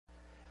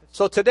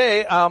So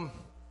today,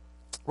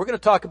 we're going to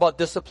talk about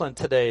discipline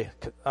today.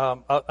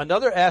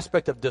 Another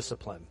aspect of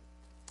discipline.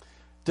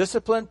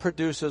 Discipline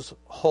produces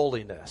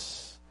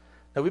holiness.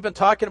 Now, we've been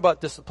talking about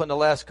discipline the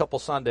last couple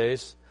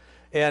Sundays,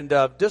 and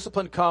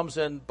discipline comes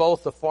in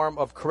both the form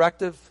of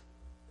corrective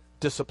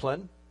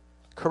discipline,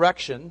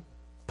 correction,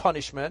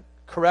 punishment,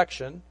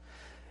 correction,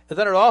 and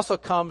then it also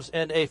comes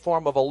in a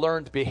form of a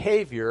learned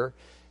behavior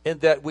in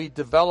that we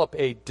develop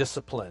a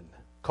discipline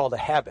called a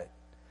habit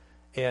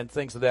and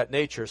things of that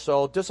nature.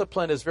 So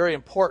discipline is very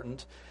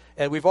important,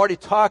 and we've already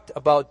talked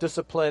about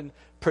discipline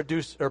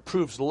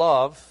proves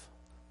love,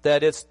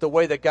 that it's the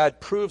way that God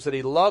proves that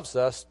he loves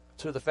us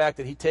through the fact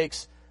that he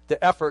takes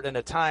the effort and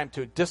the time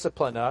to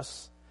discipline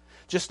us,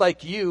 just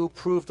like you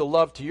prove the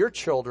love to your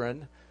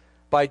children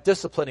by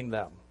disciplining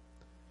them.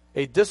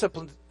 A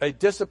disciplined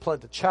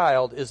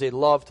child is a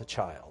loved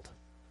child.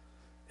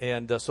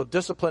 And so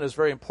discipline is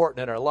very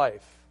important in our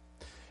life.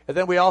 And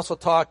then we also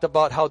talked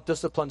about how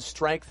discipline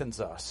strengthens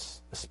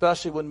us,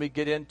 especially when we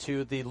get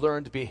into the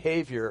learned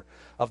behavior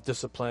of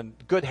discipline,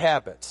 good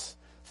habits,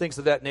 things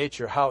of that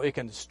nature, how it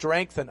can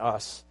strengthen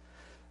us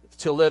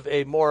to live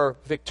a more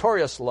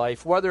victorious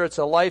life, whether it's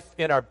a life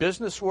in our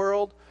business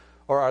world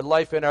or our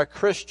life in our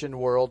Christian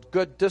world.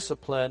 Good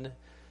discipline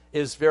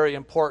is very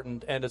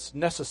important, and it's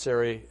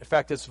necessary. In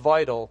fact, it's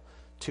vital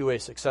to a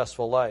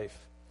successful life.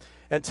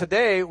 And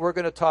today we're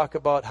going to talk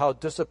about how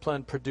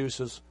discipline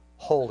produces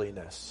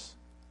holiness.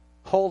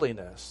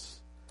 Holiness.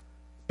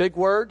 Big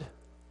word.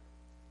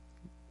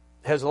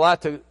 Has a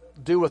lot to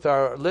do with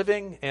our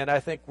living, and I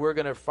think we're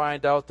going to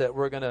find out that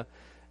we're going to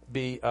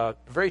be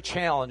very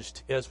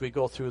challenged as we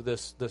go through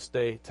this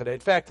day today. In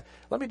fact,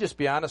 let me just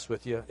be honest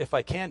with you, if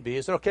I can be.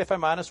 Is it okay if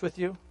I'm honest with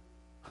you?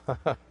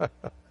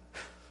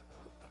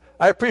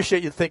 I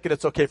appreciate you thinking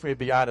it's okay for me to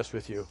be honest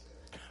with you.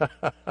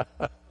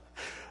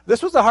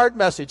 This was a hard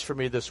message for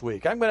me this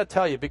week. I'm going to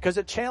tell you because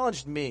it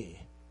challenged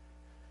me.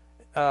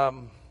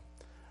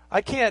 I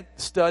can't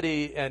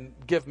study and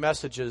give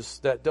messages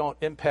that don't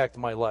impact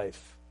my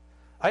life.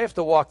 I have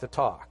to walk the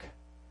talk.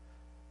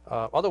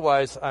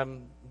 Otherwise,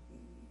 I'm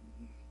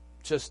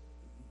just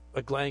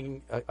a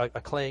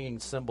clanging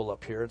cymbal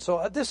up here. And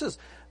so this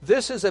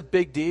is a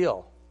big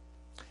deal.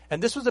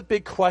 And this was a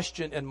big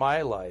question in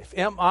my life.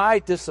 Am I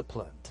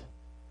disciplined?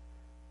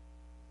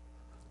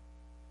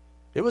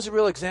 It was a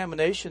real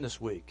examination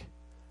this week.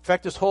 In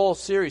fact, this whole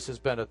series has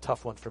been a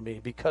tough one for me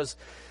because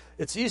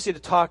it's easy to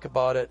talk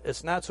about it.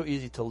 It's not so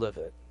easy to live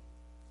it.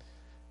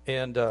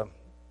 And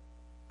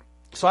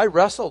so I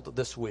wrestled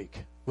this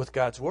week with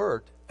God's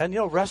Word. And,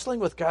 wrestling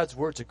with God's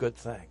Word's a good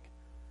thing.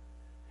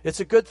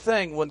 It's a good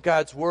thing when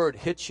God's Word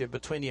hits you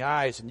between the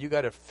eyes and you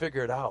got to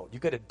figure it out. You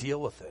got to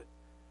deal with it.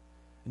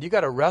 And you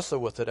got to wrestle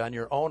with it on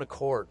your own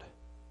accord.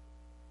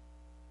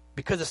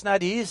 Because it's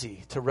not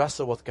easy to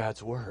wrestle with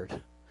God's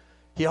Word.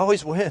 He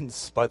always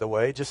wins, by the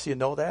way, just so you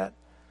know that.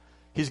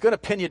 He's going to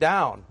pin you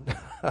down.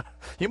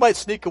 You might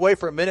sneak away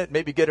for a minute,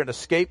 maybe get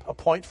a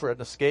point for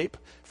an escape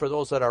for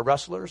those that are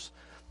wrestlers.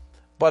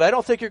 But I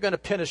don't think you're going to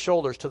pin his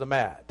shoulders to the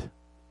mat.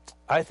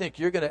 I think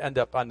you're going to end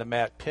up on the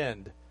mat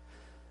pinned.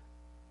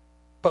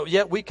 But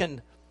yet we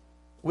can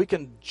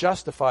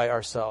justify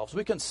ourselves.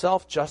 We can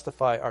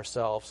self-justify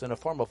ourselves in a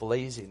form of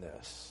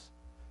laziness.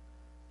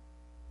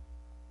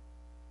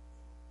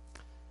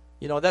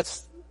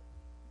 That's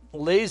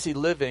lazy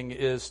living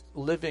is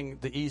living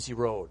the easy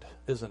road,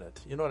 isn't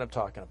it? You know what I'm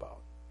talking about.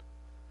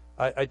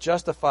 I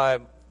justify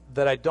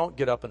that I don't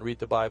get up and read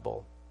the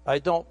Bible. I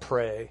don't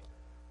pray.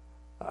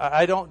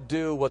 I don't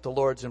do what the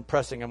Lord's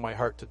impressing on my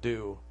heart to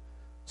do.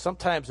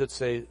 Sometimes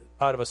it's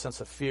out of a sense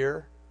of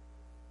fear.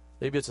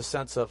 Maybe it's a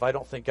sense of I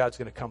don't think God's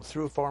going to come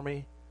through for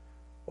me.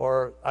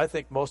 Or I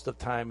think most of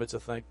the time it's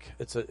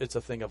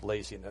a thing of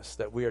laziness,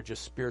 that we are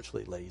just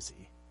spiritually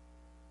lazy.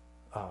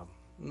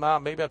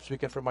 Maybe I'm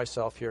speaking for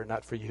myself here,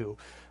 not for you,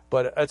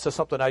 but it's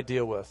something I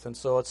deal with, and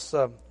so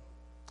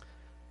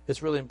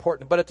it's really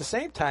important. But at the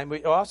same time,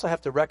 we also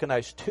have to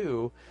recognize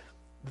too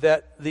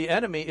that the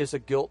enemy is a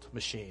guilt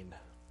machine.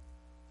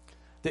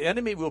 The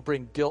enemy will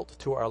bring guilt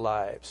to our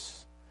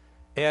lives,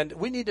 and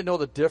we need to know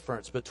the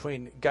difference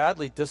between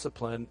godly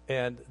discipline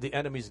and the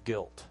enemy's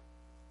guilt.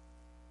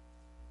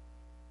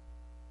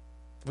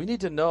 We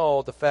need to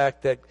know the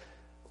fact that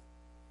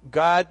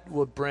God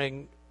will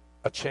bring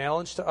a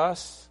challenge to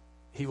us.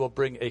 He will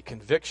bring a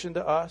conviction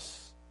to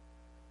us.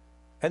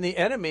 And the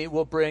enemy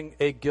will bring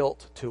a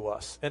guilt to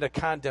us and a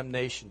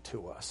condemnation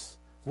to us.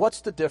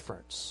 What's the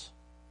difference?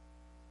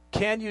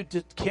 Can you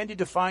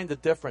define the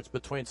difference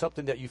between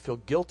something that you feel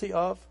guilty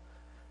of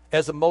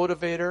as a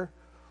motivator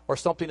or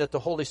something that the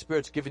Holy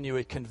Spirit's given you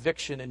a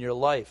conviction in your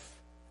life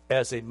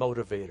as a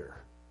motivator?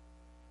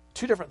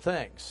 Two different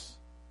things,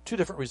 two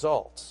different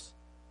results.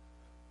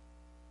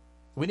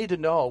 We need to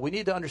know, we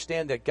need to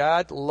understand that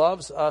God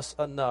loves us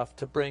enough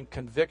to bring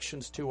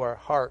convictions to our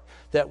heart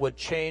that would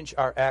change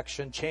our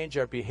action, change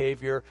our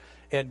behavior,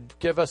 and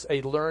give us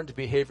a learned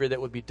behavior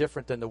that would be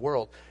different than the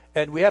world.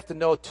 And we have to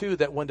know, too,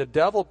 that when the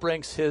devil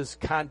brings his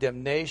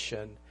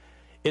condemnation,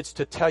 it's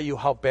to tell you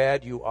how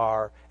bad you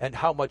are and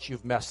how much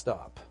you've messed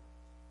up.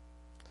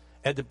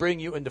 and to bring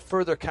you into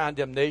further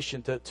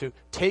condemnation, to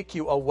take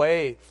you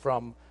away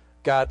from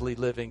godly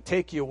living,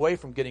 take you away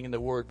from getting in the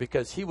Word,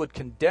 because he would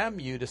condemn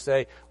you to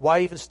say, why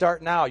even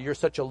start now? You're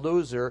such a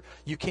loser.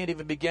 You can't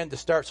even begin to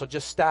start, so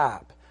just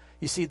stop.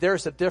 You see,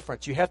 there's a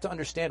difference. You have to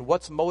understand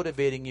what's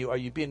motivating you. Are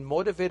you being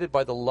motivated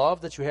by the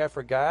love that you have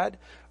for God,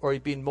 or are you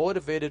being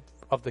motivated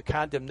of the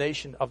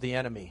condemnation of the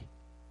enemy?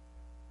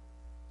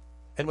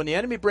 And when the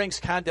enemy brings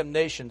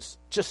condemnations,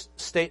 just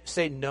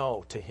say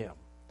no to him.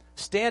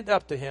 Stand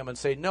up to him and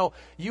say, no,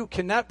 you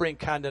cannot bring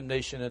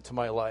condemnation into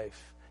my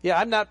life. Yeah,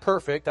 I'm not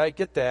perfect, I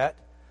get that,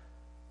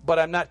 but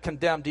I'm not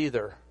condemned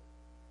either.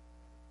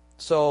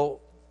 So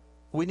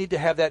we need to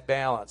have that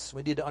balance.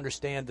 We need to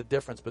understand the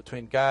difference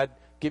between God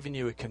giving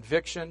you a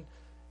conviction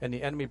and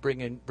the enemy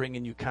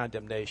bringing you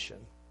condemnation.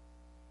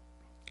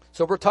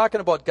 So we're talking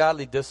about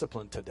godly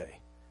discipline today.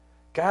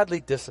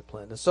 Godly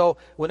discipline. And so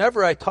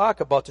whenever I talk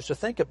about this or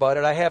think about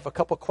it, I have a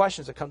couple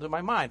questions that come to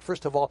my mind.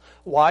 First of all,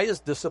 why is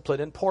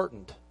discipline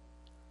important?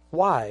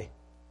 Why?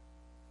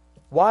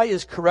 Why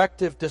is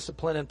corrective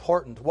discipline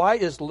important? Why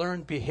is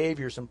learned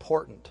behaviors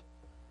important?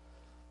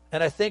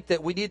 And I think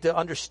that we need to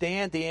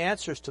understand the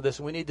answers to this,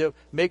 and we need to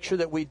make sure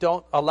that we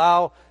don't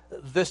allow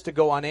this to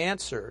go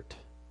unanswered.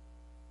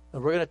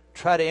 And we're going to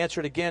try to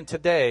answer it again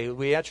today.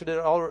 We answered it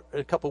all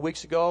a couple of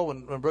weeks ago,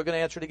 and we're going to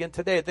answer it again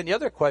today. Then the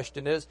other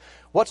question is,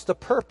 what's the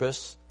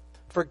purpose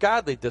for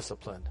godly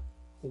discipline?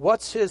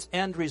 What's his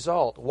end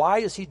result? Why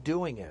is he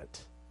doing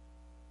it?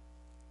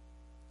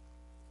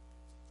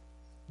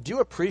 Do you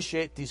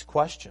appreciate these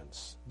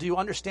questions? Do you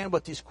understand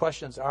what these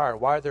questions are,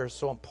 why they're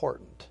so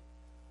important?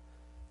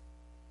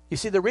 You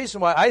see, the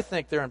reason why I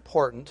think they're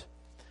important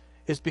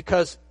is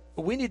because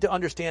we need to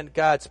understand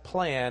God's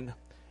plan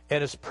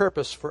and his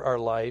purpose for our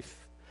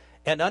life,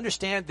 and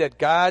understand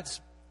that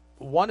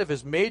one of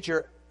his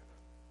major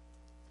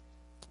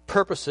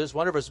purposes,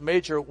 one of his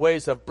major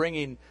ways of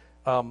bringing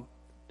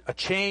a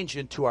change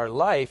into our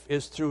life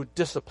is through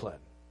discipline.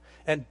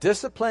 And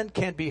discipline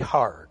can be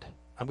hard.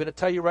 I'm going to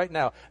tell you right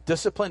now,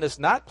 discipline is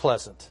not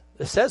pleasant.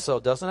 It says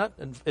so, doesn't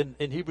it?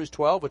 In Hebrews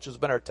 12, which has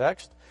been our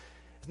text.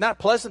 It's not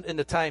pleasant in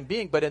the time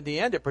being, but in the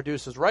end it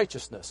produces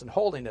righteousness and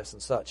holiness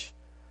and such.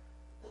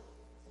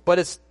 But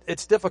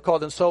it's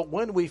difficult. And so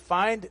when we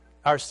find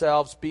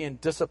ourselves being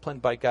disciplined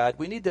by God,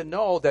 we need to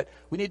know that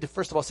we need to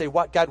first of all say,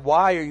 God,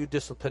 why are you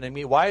disciplining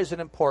me? Why is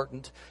it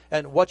important?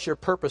 And what's your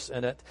purpose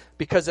in it?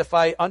 Because if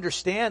I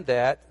understand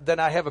that, then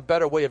I have a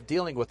better way of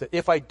dealing with it.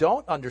 If I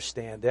don't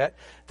understand that,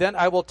 then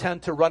I will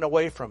tend to run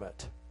away from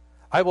it.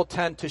 I will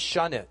tend to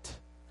shun it.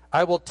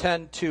 I will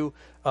tend to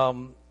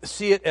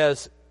see it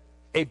as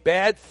a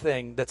bad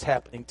thing that's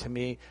happening to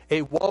me,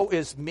 a woe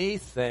is me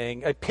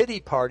thing, a pity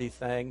party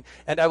thing,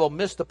 and I will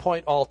miss the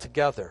point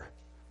altogether.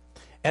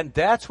 And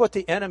that's what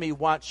the enemy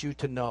wants you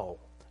to know.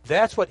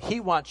 That's what he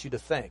wants you to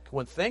think.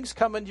 When things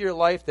come into your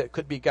life that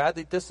could be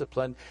godly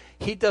discipline,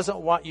 he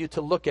doesn't want you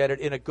to look at it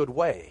in a good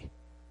way.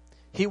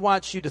 He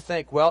wants you to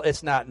think, well,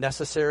 it's not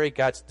necessary.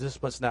 God's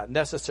discipline's not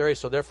necessary,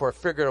 so therefore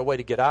figure a way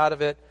to get out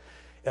of it.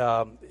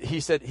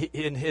 He said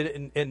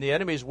in the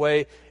enemy's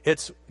way,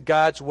 it's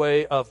God's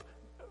way of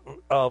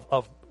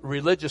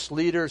religious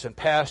leaders and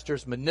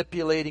pastors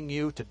manipulating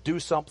you to do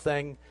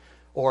something,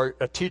 or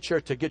a teacher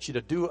to get you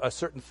to do a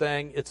certain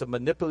thing. It's a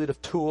manipulative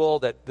tool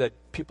that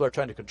people are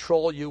trying to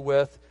control you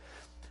with.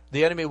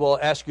 The enemy will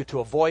ask you to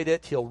avoid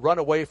it. He'll run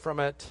away from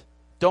it.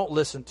 Don't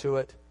listen to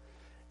it.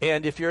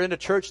 And if you're in a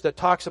church that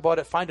talks about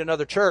it, find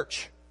another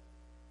church.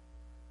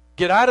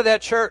 Get out of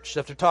that church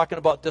if they're talking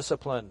about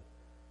discipline.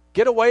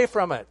 Get away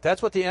from it.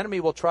 That's what the enemy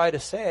will try to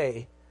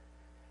say.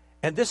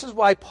 And this is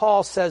why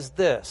Paul says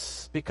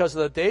this, because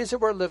of the days that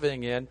we're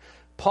living in.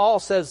 Paul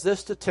says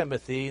this to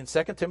Timothy in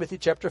 2 Timothy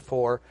chapter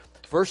 4,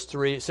 verse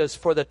 3. It says,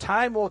 "For the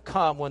time will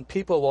come when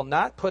people will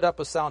not put up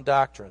a sound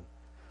doctrine.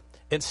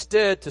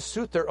 Instead, to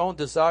suit their own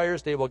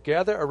desires, they will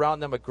gather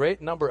around them a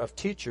great number of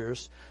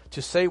teachers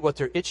to say what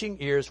their itching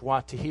ears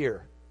want to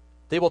hear.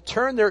 They will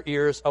turn their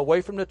ears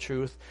away from the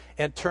truth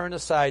and turn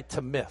aside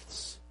to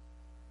myths."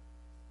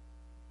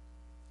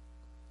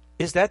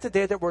 Is that the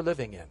day that we're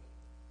living in?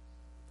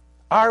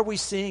 Are we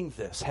seeing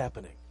this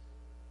happening?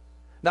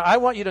 Now, I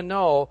want you to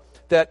know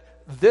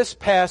that this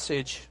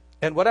passage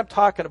and what I'm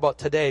talking about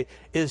today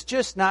is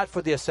just not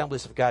for the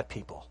Assemblies of God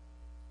people.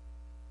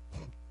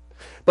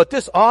 But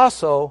this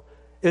also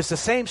is the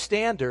same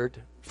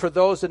standard for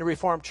those in the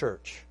Reformed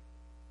Church.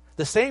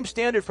 The same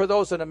standard for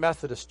those in a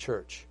Methodist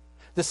church.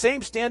 The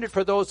same standard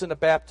for those in the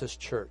Baptist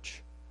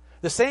church.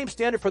 The same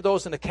standard for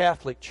those in the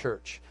Catholic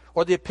church,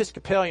 or the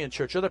Episcopalian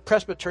church, or the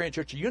Presbyterian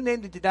church. You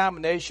name the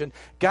denomination,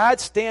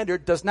 God's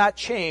standard does not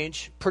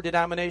change per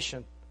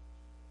denomination.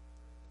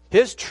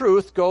 His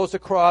truth goes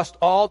across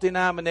all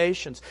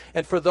denominations.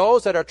 And for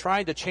those that are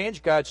trying to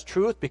change God's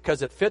truth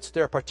because it fits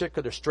their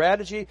particular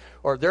strategy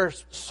or their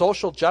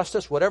social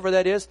justice, whatever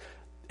that is,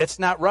 it's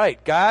not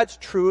right. God's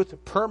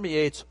truth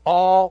permeates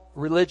all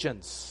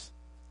religions.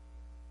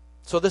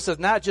 So this is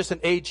not just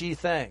an AG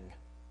thing.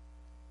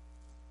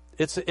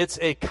 It's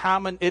a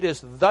common, it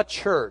is the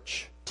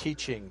church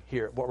teaching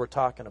here, what we're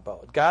talking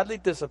about. Godly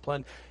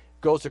discipline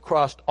goes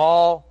across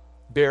all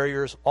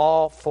barriers,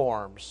 all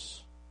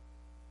forms.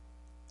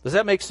 Does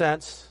that make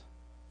sense?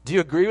 Do you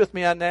agree with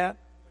me on that?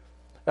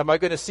 Am I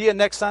going to see you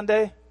next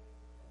Sunday?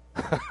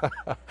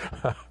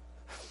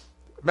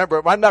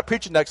 Remember, I'm not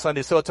preaching next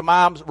Sunday, so it's a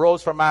mom's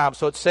rose for mom,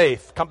 so it's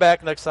safe. Come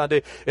back next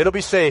Sunday. It'll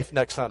be safe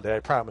next Sunday, I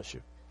promise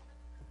you.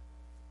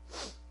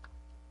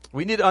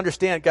 We need to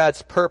understand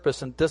God's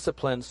purpose and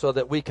discipline so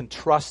that we can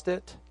trust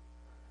it,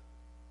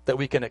 that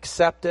we can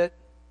accept it,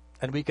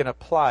 and we can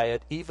apply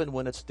it even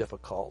when it's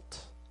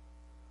difficult.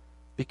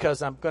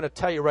 Because I'm going to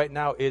tell you right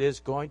now, it is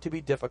going to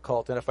be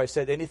difficult. And if I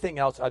said anything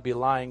else, I'd be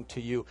lying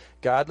to you.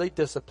 Godly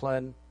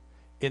discipline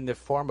in the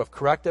form of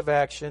corrective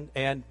action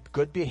and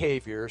good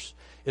behaviors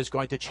is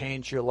going to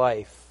change your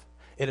life.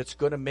 And it's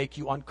going to make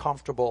you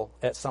uncomfortable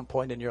at some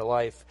point in your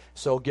life.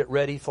 So get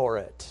ready for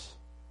it.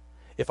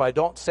 If I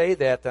don't say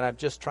that, then I'm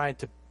just trying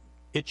to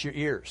itch your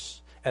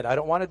ears. And I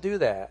don't want to do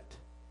that.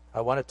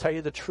 I want to tell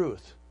you the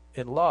truth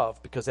in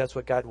love because that's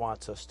what God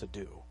wants us to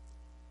do.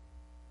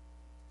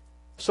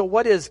 So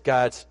what is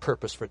God's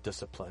purpose for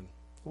discipline?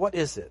 What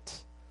is it?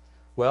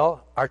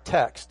 Well, our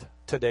text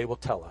today will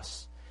tell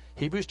us.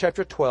 Hebrews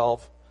chapter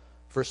 12,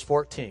 verse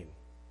 14. It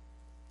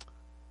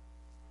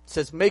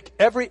says, make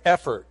every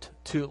effort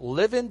to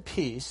live in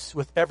peace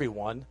with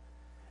everyone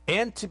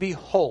and to be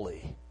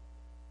holy.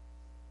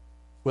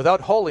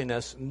 Without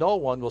holiness, no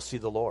one will see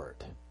the Lord.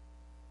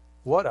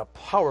 What a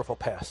powerful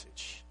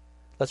passage.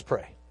 Let's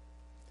pray.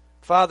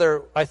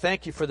 Father, I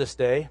thank you for this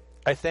day.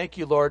 I thank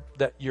you, Lord,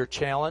 that your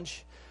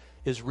challenge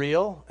is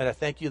real, and I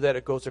thank you that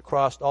it goes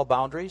across all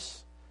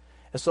boundaries.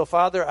 And so,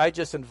 Father, I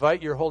just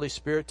invite your Holy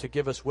Spirit to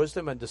give us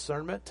wisdom and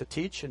discernment to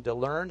teach and to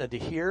learn and to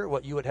hear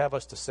what you would have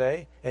us to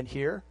say and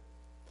hear.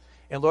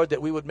 And, Lord,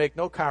 that we would make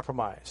no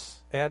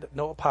compromise and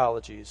no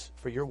apologies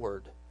for your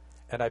word.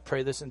 And I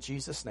pray this in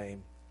Jesus'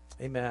 name.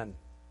 Amen.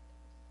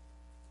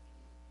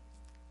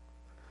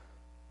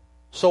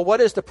 So what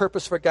is the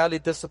purpose for godly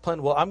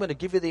discipline? Well, I'm going to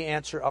give you the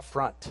answer up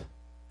front,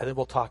 and then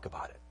we'll talk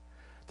about it.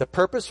 The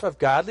purpose of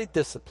godly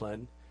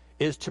discipline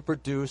is to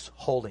produce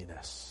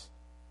holiness.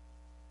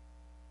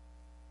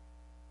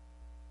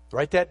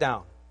 Write that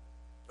down.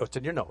 Oh, it's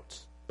in your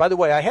notes. By the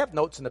way, I have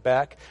notes in the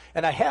back,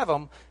 and I have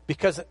them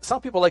because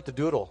some people like to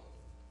doodle.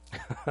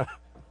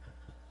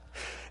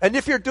 And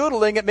if you're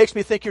doodling, it makes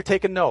me think you're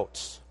taking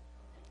notes.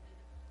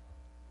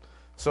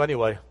 So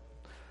anyway,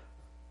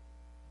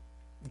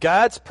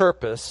 God's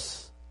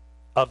purpose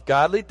of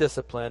godly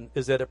discipline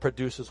is that it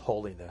produces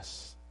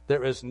holiness.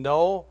 There is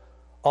no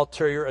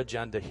ulterior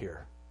agenda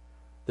here.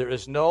 There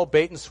is no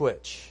bait and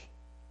switch.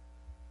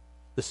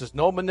 This is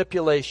no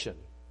manipulation.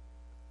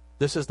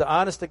 This is the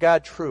honest to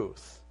God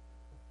truth.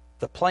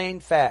 The plain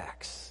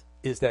facts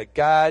is that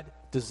God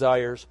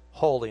desires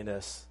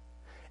holiness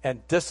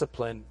and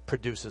discipline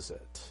produces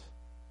it.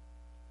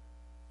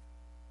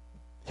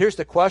 Here's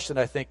the question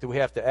I think that we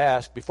have to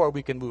ask before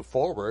we can move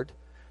forward.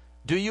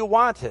 Do you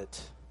want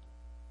it?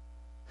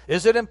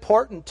 Is it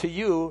important to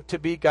you to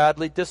be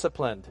godly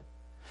disciplined?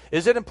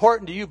 Is it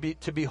important to you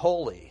to be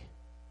holy?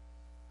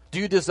 Do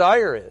you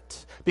desire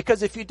it?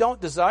 Because if you don't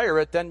desire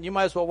it, then you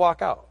might as well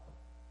walk out.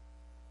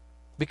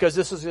 Because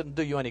this isn't going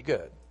to do you any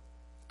good.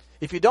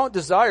 If you don't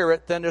desire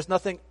it, then there's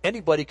nothing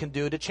anybody can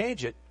do to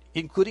change it,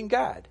 including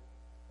God.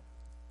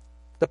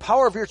 The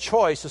power of your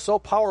choice is so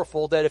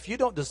powerful that if you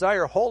don't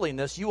desire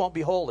holiness, you won't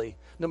be holy.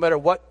 No matter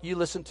what you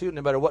listen to,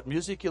 no matter what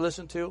music you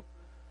listen to,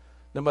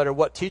 no matter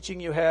what teaching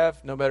you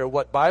have, no matter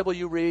what Bible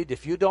you read,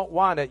 if you don't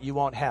want it, you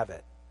won't have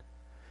it.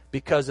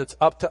 Because it's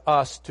up to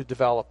us to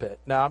develop it.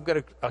 Now, I'm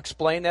going to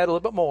explain that a little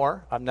bit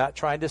more. I'm not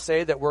trying to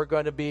say that we're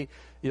going to be,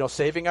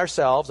 saving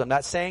ourselves. I'm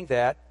not saying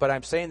that. But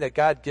I'm saying that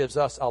God gives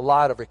us a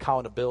lot of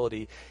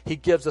accountability. He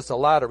gives us a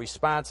lot of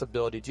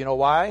responsibility. Do you know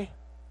why?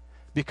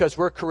 Because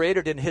we're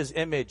created in His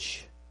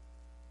image.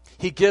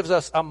 He gives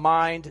us a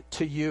mind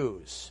to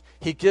use.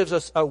 He gives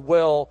us a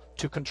will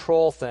to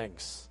control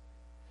things.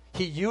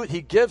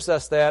 He gives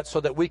us that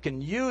so that we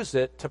can use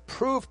it to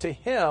prove to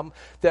Him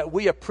that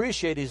we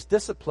appreciate His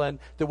discipline.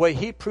 The way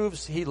He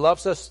proves He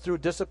loves us through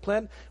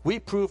discipline, we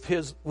prove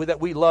that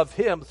we love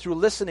Him through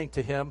listening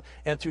to Him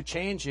and through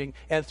changing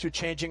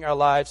our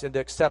lives and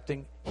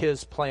accepting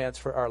His plans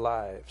for our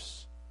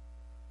lives.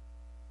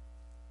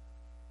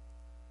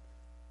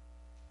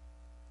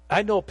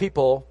 I know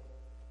people,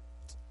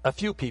 a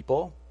few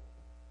people,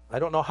 I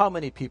don't know how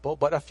many people,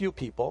 but a few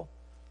people,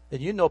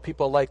 and you know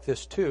people like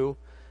this too,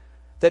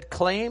 that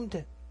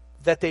claimed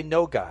that they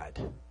know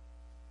God.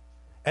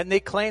 And they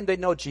claim they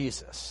know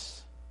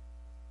Jesus.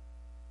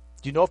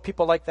 Do you know of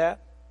people like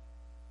that?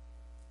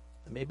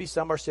 Maybe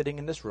some are sitting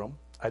in this room.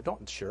 I'm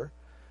not sure.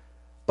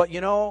 But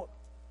the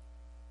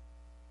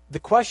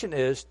question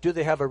is, do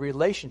they have a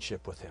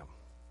relationship with Him?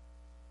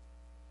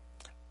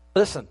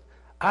 Listen,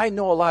 I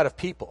know a lot of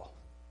people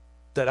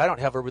that I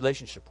don't have a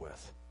relationship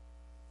with.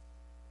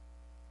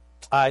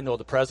 I know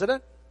the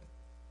president.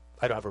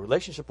 I don't have a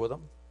relationship with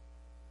him.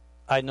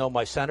 I know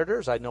my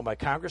senators, I know my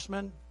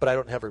congressmen, but I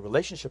don't have a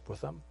relationship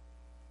with them.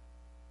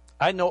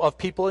 I know of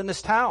people in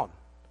this town,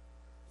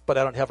 but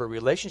I don't have a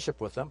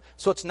relationship with them.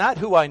 So it's not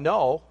who I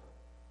know.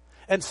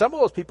 And some of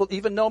those people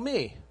even know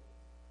me.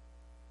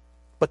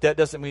 but that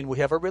doesn't mean we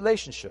have a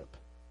relationship.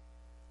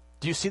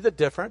 Do you see the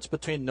difference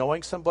between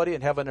knowing somebody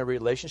and having a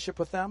relationship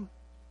with them?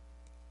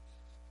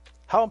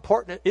 How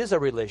important is a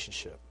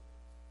relationship?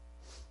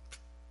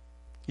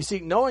 You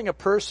see, knowing a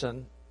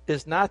person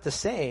is not the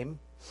same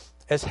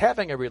as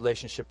having a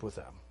relationship with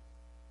them.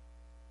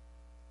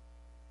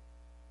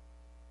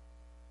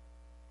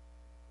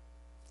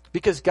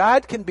 Because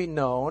God can be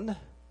known,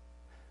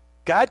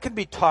 God can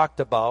be talked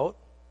about,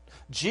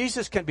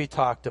 Jesus can be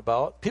talked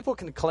about, people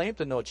can claim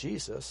to know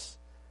Jesus,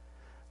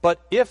 but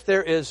if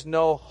there is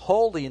no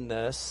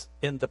holiness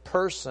in the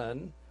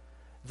person,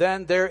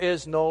 then there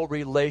is no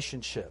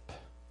relationship.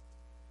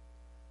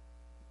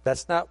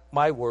 That's not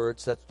my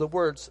words, that's the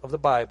words of the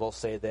Bible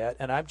say that,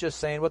 and I'm just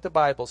saying what the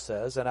Bible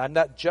says, and I'm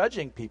not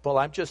judging people,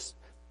 I'm just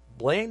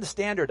laying the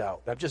standard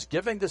out. I'm just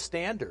giving the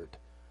standard.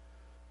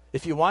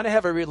 If you want to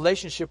have a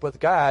relationship with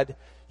God,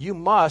 you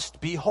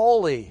must be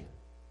holy.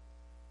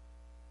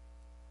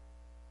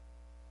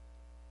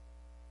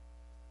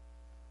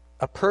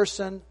 A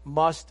person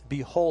must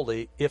be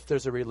holy if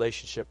there's a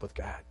relationship with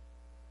God.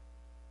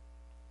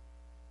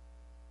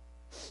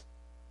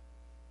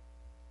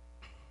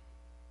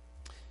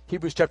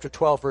 Hebrews chapter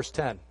 12, verse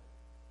 10.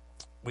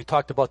 We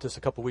talked about this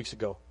a couple weeks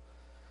ago.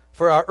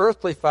 For our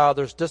earthly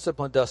fathers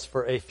disciplined us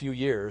for a few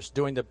years,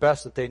 doing the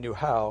best that they knew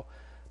how.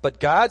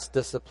 But God's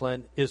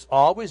discipline is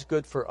always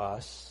good for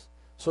us,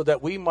 so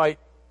that we might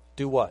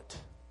do what?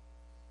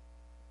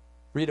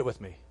 Read it with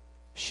me.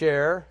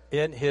 Share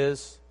in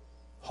His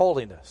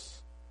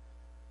holiness.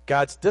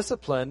 God's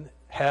discipline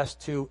has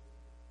to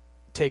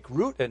take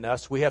root in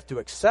us. We have to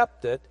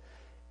accept it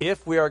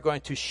if we are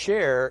going to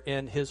share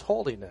in His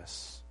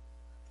holiness.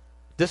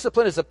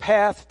 Discipline is a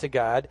path to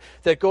God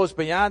that goes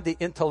beyond the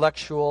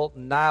intellectual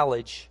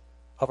knowledge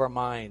of our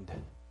mind.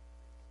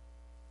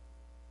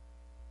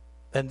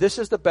 And this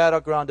is the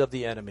battleground of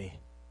the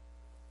enemy.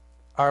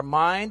 Our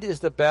mind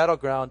is the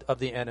battleground of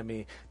the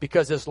enemy,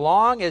 because as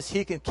long as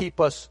he can keep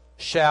us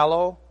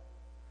shallow,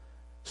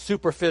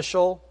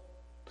 superficial,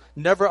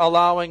 never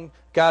allowing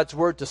God's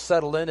word to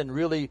settle in and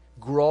really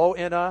grow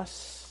in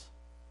us,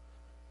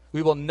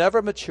 we will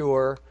never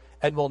mature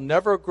and will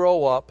never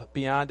grow up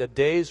beyond a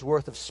day's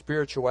worth of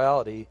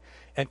spirituality,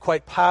 and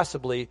quite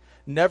possibly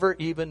never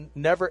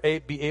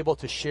be able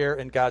to share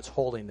in God's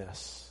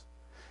holiness.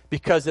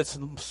 Because it's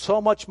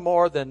so much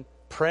more than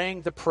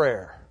praying the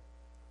prayer.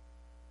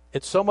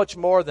 It's so much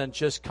more than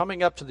just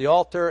coming up to the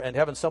altar and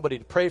having somebody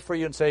to pray for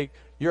you and say,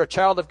 you're a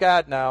child of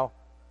God now.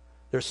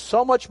 There's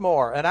so much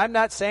more. And I'm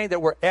not saying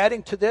that we're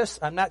adding to this.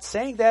 I'm not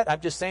saying that. I'm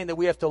just saying that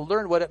we have to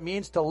learn what it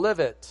means to live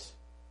it.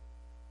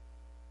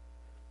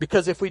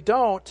 Because if we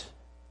don't,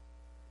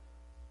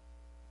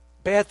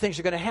 bad things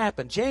are going to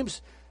happen.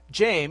 James,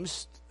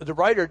 the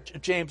writer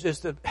James, is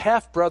the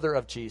half-brother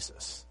of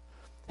Jesus.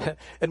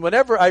 And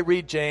whenever I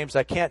read James,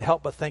 I can't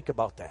help but think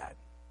about that.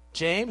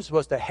 James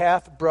was the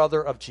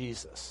half-brother of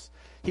Jesus.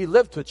 He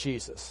lived with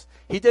Jesus.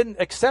 He didn't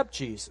accept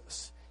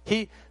Jesus.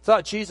 He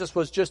thought Jesus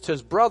was just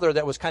his brother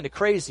that was kind of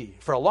crazy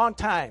for a long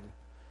time,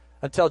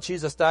 until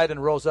Jesus died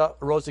and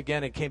rose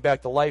again and came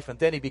back to life, and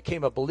then he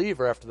became a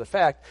believer after the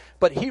fact.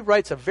 But he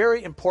writes a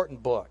very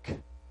important book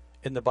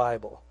in the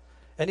Bible.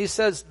 And he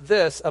says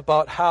this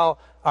about how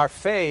our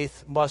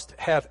faith must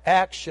have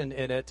action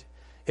in it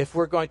if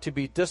we're going to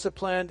be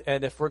disciplined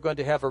and if we're going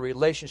to have a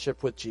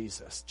relationship with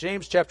Jesus.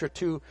 James chapter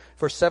 2,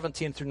 verse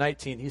 17 through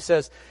 19, he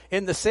says,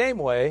 in the same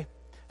way,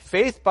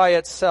 faith by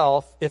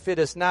itself, if it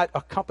is not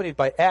accompanied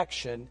by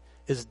action,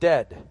 is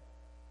dead.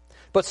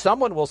 But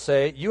someone will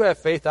say, you have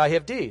faith, I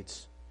have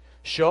deeds.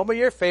 Show me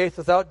your faith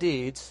without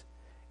deeds,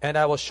 and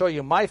I will show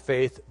you my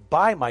faith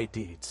by my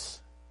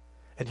deeds.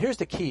 And here's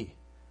the key,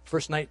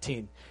 verse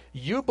 19.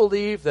 You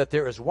believe that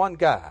there is one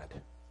God.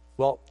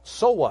 Well,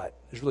 so what,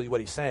 is really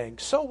what he's saying.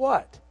 So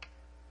what?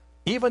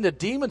 Even the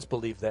demons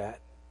believe that,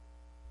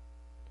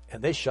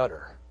 and they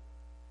shudder.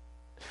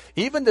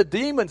 Even the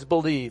demons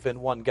believe in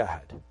one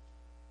God.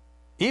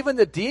 Even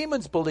the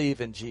demons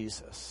believe in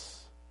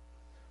Jesus.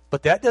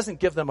 But that doesn't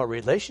give them a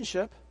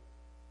relationship.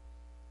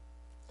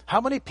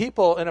 How many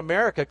people in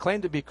America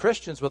claim to be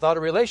Christians without a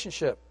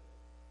relationship?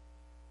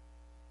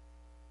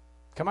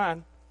 Come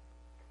on.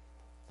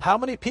 How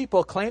many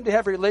people claim to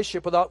have a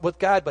relationship with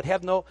God but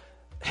have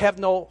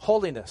no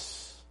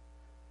holiness,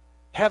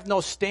 have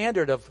no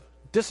standard of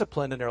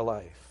discipline in their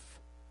life?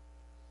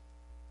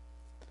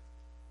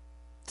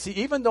 See,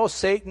 even though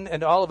Satan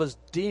and all of his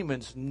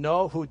demons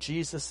know who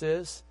Jesus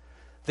is,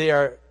 they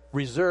are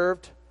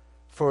reserved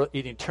for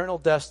an eternal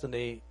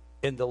destiny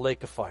in the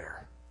lake of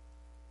fire.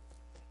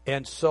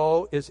 And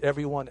so is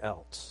everyone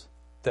else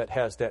that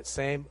has that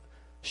same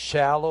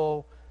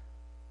shallow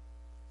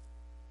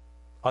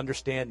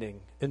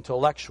understanding,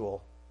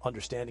 intellectual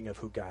understanding of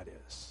who God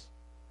is.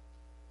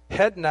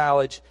 Head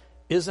knowledge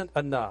isn't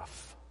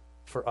enough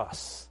for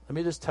us. Let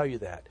me just tell you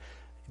that.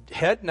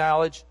 Head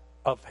knowledge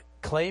of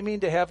claiming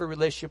to have a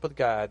relationship with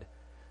God,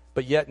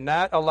 but yet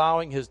not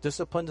allowing His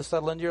discipline to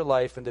settle into your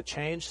life and to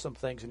change some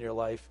things in your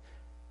life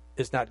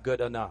is not good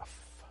enough.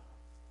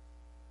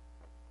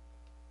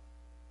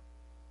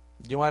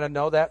 You want to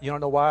know that? You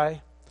don't know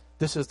why?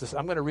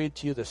 I'm going to read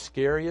to you the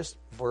scariest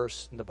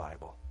verse in the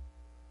Bible.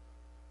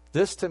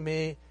 This to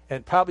me,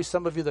 and probably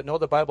some of you that know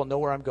the Bible know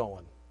where I'm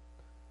going.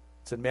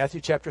 It's in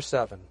Matthew chapter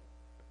 7.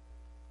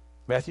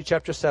 Matthew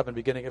chapter 7,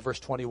 beginning at verse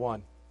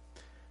 21.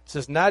 It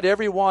says, "Not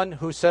everyone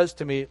who says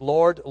to me,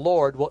 'Lord,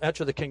 Lord,' will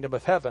enter the kingdom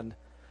of heaven,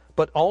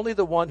 but only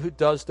the one who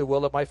does the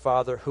will of my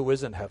Father who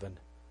is in heaven.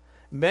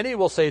 Many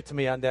will say to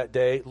me on that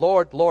day,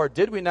 'Lord, Lord,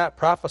 did we not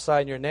prophesy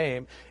in your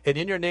name, and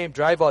in your name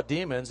drive out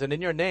demons, and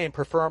in your name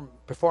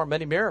perform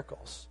many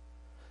miracles?'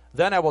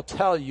 Then I will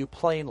tell you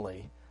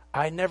plainly,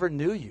 I never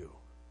knew you.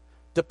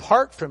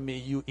 Depart from me,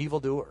 you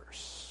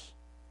evildoers."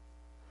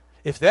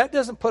 If that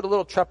doesn't put a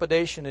little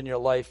trepidation in your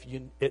life,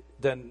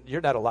 then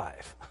you're not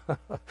alive.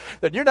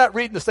 Then you're not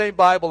reading the same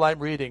Bible I'm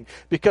reading,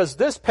 because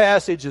this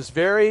passage is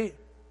very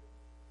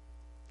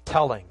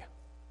telling.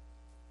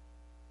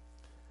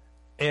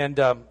 And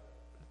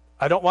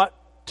I don't want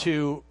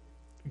to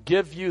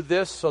give you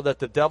this so that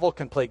the devil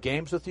can play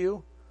games with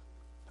you.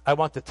 I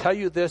want to tell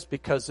you this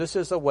because this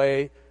is a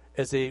way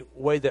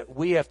that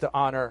we have to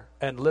honor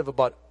and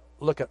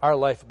look at our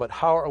life about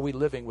how are we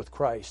living with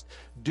Christ.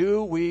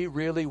 Do we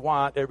really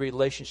want a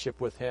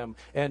relationship with him,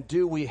 and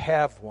do we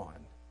have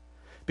one?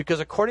 Because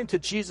according to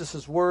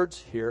Jesus' words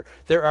here,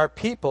 there are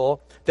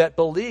people that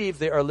believe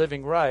they are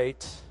living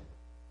right,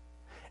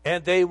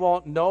 and they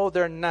won't know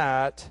they're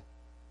not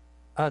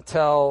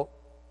until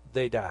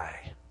they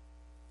die.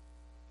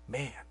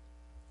 Man.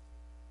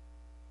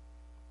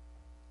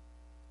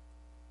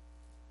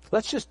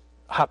 Let's just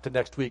hop to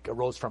next week, A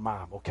Rose for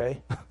Mom,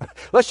 okay?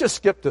 Let's just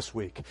skip this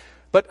week.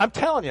 But I'm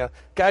telling you,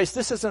 guys,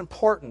 this is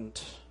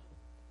important.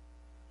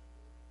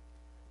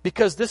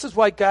 Because this is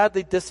why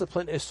godly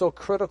discipline is so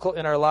critical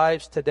in our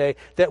lives today,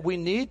 that we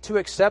need to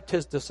accept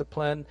his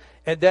discipline,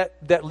 and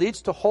that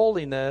leads to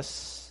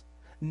holiness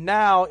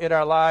now in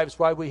our lives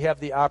while we have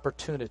the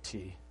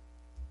opportunity.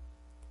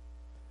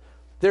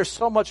 There's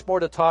so much more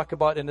to talk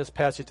about in this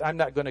passage. I'm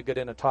not going to get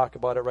in and talk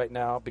about it right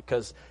now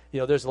because,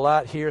 there's a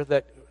lot here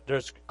that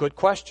there's good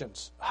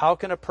questions. How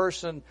can a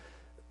person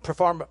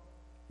perform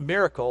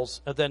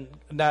miracles and then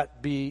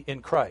not be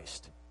in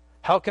Christ?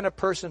 How can a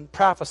person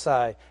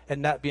prophesy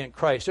and not be in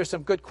Christ? There's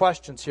some good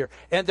questions here,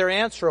 and they're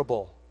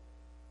answerable.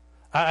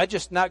 I'm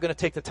just not going to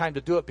take the time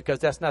to do it because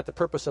that's not the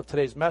purpose of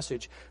today's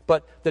message.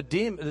 But the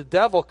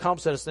devil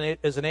comes as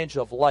an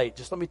angel of light.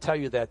 Just let me tell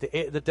you that.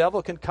 The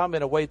devil can come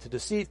in a way to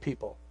deceive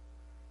people.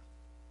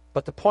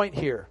 But the point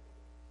here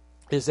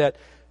is that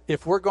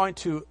if we're going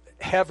to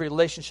have a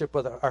relationship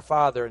with our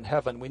Father in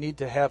heaven, we need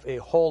to have a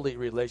holy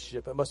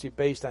relationship. It must be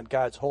based on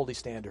God's holy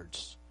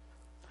standards.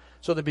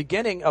 So the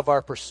beginning of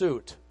our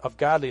pursuit of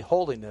godly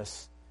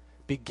holiness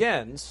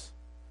begins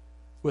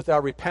with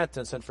our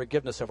repentance and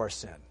forgiveness of our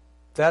sin.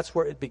 That's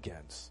where it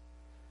begins.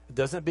 It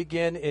doesn't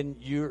begin in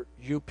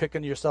you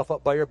picking yourself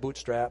up by your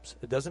bootstraps.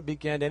 It doesn't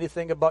begin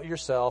anything about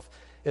yourself.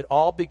 It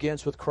all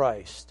begins with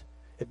Christ.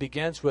 It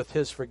begins with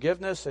his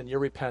forgiveness and your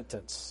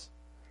repentance.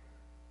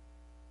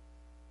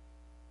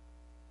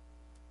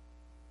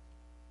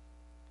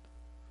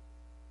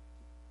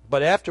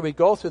 But after we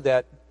go through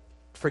that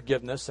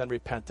forgiveness and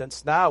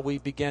repentance, now we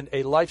begin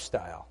a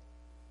lifestyle.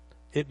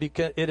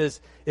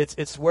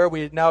 It's where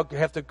we now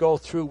have to go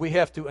through. We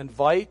have to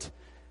invite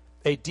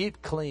a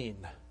deep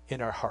clean in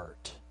our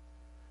heart.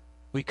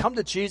 We come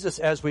to Jesus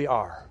as we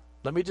are.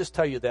 Let me just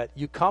tell you that.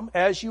 You come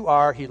as you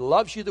are. He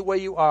loves you the way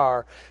you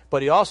are,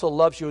 but he also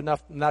loves you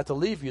enough not to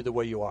leave you the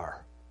way you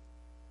are.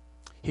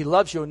 He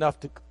loves you enough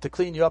to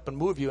clean you up and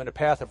move you in a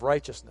path of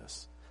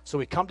righteousness. So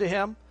we come to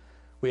him.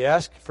 We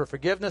ask for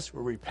forgiveness.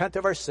 We repent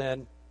of our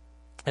sin.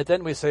 And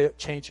then we say,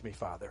 change me,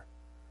 Father.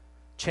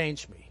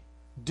 Change me.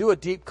 Do a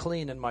deep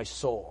clean in my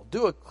soul.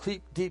 Do a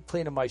deep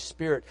clean in my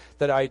spirit,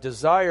 that I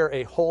desire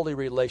a holy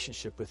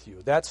relationship with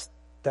you. That's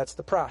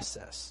the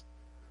process.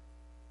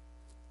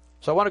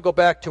 So I want to go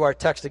back to our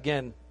text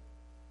again,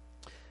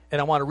 and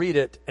I want to read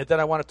it, and then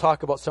I want to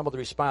talk about some of the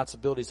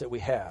responsibilities that we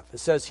have. It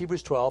says,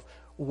 Hebrews 12,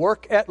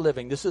 work at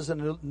living. This is the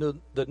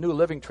New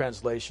Living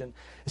Translation.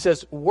 It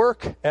says,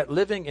 work at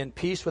living in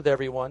peace with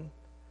everyone,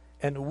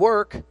 and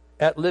work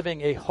at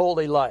living a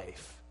holy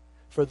life.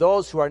 For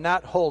those who are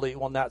not holy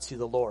will not see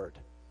the Lord.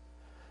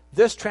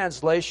 This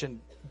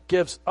translation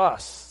gives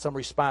us some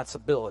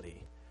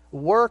responsibility.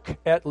 Work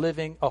at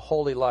living a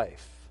holy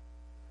life.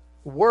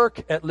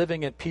 Work at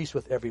living in peace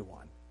with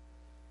everyone.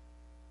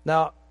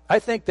 Now, I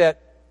think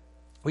that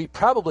we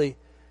probably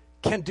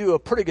can do a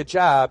pretty good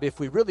job if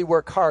we really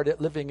work hard at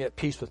living at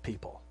peace with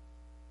people.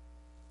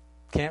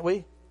 Can't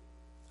we?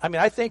 I mean,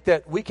 I think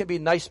that we can be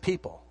nice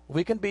people.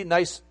 We can be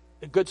nice,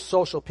 good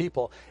social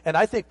people. And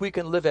I think we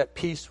can live at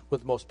peace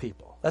with most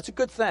people. That's a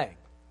good thing.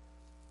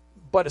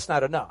 But it's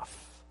not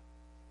enough.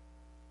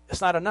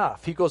 It's not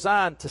enough. He goes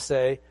on to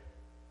say,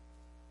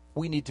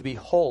 we need to be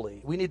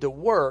holy. We need to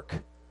work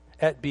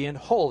at being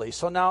holy.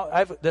 So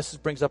now this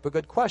brings up a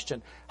good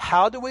question.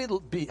 How do we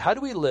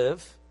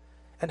live,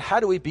 and how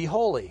do we be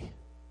holy?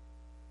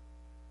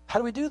 How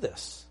do we do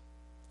this?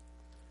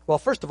 Well,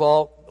 first of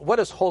all, what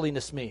does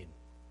holiness mean?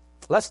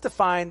 Let's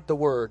define the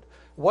word.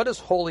 what does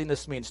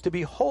holiness mean? To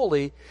be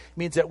holy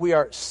means that we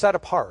are set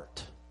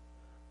apart,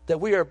 that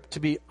we are to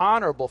be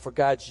honorable for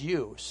God's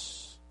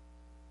use.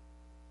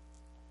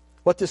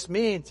 What this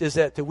means is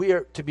that we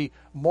are to be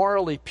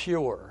morally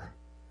pure,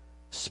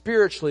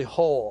 spiritually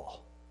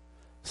whole,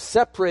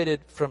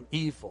 separated from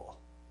evil,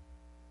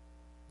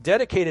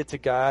 dedicated to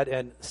God,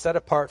 and set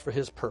apart for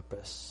His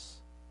purpose.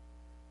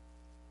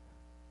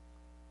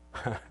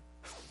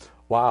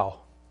 Wow.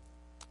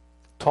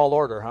 Tall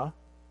order, huh?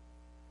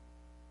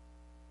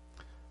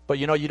 But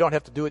you don't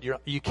have to do it.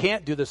 You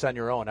can't do this on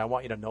your own. I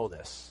want you to know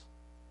this.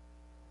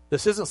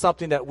 This isn't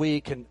something that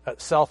we can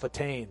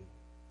self-attain,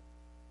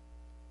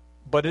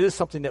 but it is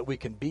something that we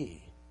can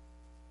be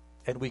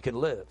and we can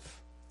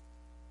live.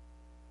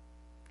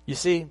 You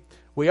see,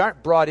 we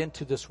aren't brought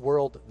into this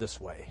world this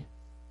way.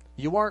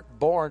 You weren't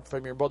born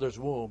from your mother's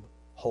womb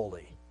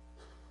holy.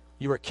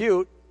 You were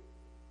cute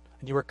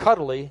and you were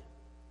cuddly,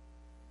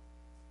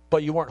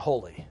 but you weren't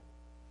holy.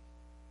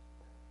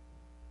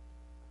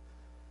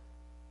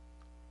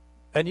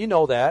 And you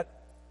know that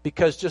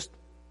because just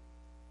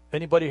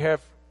anybody have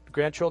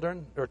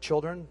grandchildren or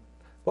children?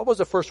 What was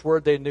the first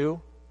word they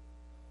knew?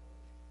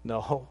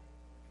 No.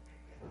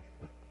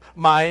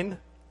 Mine.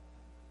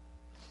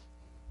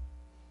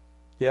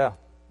 Yeah.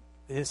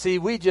 You see,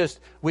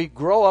 we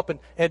grow up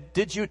and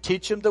did you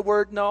teach them the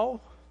word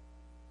no?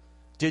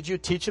 Did you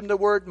teach them the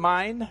word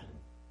mine?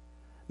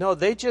 No,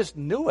 they just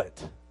knew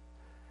it.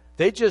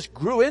 They just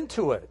grew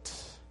into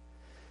it.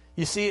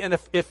 You see, and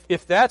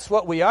if that's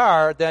what we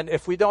are, then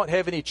if we don't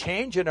have any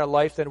change in our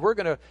life, then we're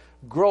going to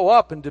grow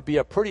up and to be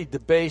a pretty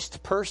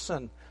debased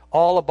person,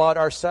 all about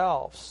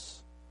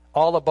ourselves,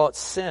 all about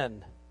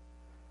sin.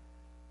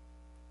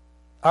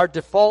 Our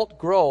default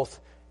growth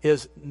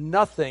is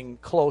nothing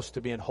close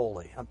to being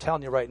holy. I'm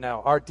telling you right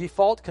now, our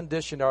default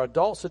condition, our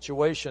adult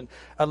situation,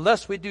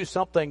 unless we do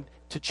something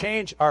to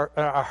change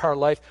our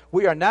life,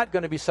 we are not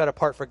going to be set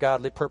apart for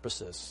godly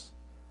purposes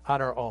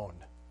on our own.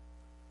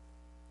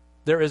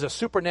 There is a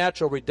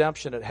supernatural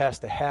redemption that has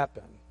to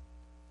happen.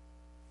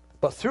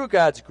 But through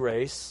God's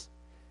grace,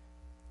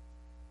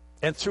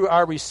 and through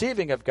our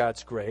receiving of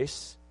God's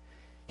grace,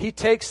 He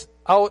takes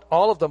out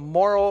all of the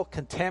moral,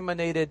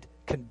 contaminated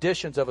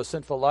conditions of a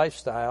sinful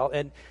lifestyle,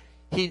 and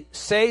He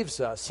saves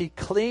us. He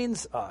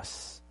cleans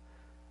us.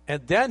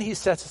 And then He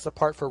sets us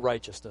apart for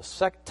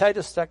righteousness.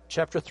 Titus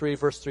chapter 3,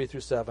 verse 3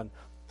 through 7.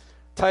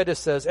 Titus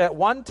says, "At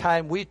one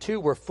time we too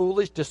were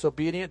foolish,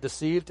 disobedient,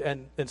 deceived,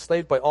 and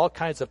enslaved by all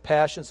kinds of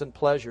passions and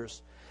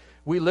pleasures.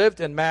 We lived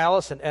in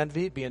malice and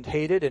envy, being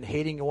hated and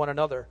hating one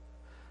another.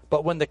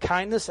 But when the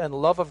kindness and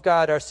love of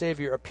God our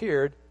Savior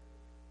appeared,"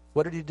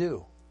 what did He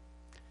do?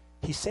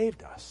 He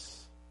saved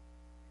us.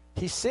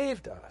 He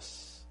saved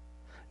us.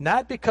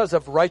 Not because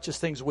of righteous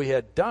things we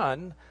had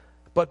done,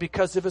 but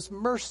because of His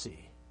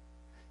mercy.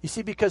 You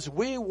see, because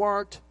we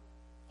weren't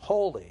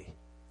holy.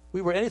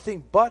 We were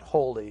anything but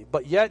holy,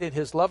 but yet in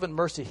His love and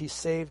mercy, He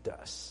saved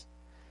us.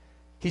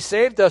 He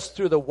saved us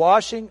through the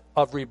washing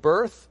of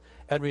rebirth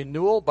and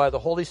renewal by the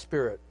Holy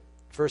Spirit.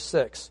 Verse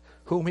 6,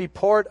 "Whom He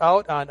poured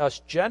out on us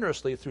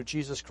generously through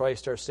Jesus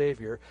Christ our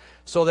Savior,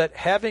 so that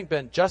having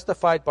been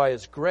justified by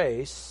His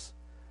grace,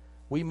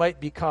 we might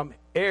become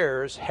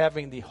heirs,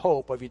 having the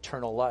hope of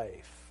eternal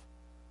life."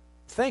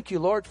 Thank you,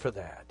 Lord, for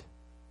that.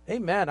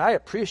 Amen. I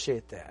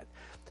appreciate that.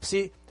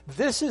 See,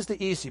 this is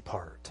the easy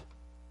part.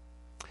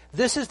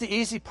 This is the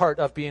easy part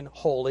of being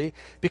holy,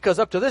 because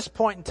up to this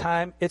point in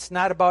time, it's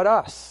not about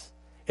us.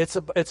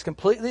 It's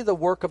completely the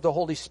work of the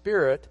Holy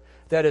Spirit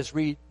that is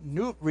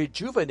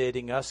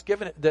rejuvenating us,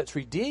 that's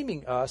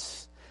redeeming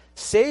us,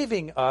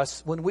 saving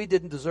us when we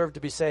didn't deserve to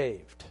be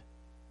saved.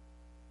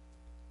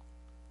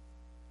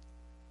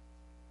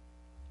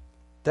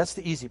 That's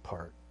the easy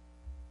part.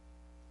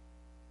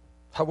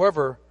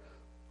 However,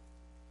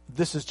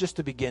 this is just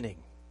the beginning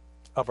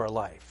of our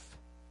life.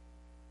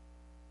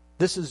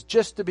 This is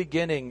just the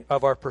beginning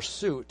of our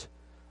pursuit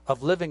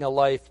of living a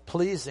life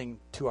pleasing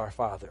to our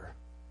Father.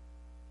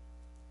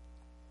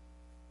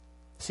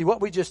 See, what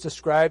we just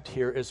described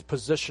here is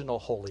positional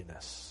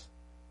holiness.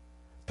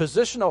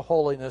 Positional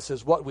holiness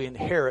is what we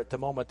inherit the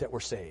moment that we're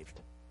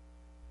saved.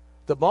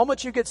 The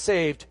moment you get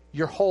saved,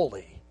 you're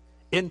holy,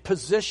 in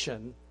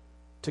position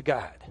to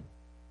God.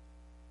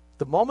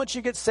 The moment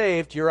you get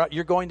saved,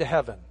 you're going to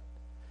heaven.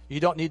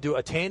 You don't need to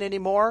attain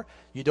anymore.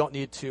 You don't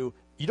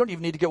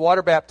even need to get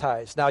water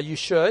baptized. Now you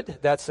should.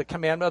 That's the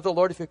commandment of the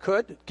Lord. If you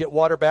could, get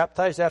water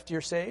baptized after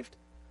you're saved.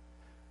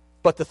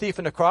 But the thief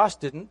on the cross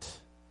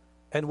didn't.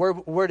 And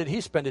where did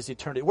he spend his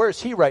eternity? Where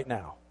is he right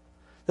now?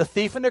 The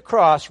thief on the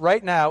cross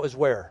right now is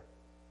where?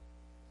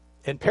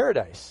 In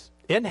paradise.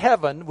 In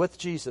heaven with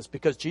Jesus.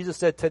 Because Jesus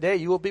said, "Today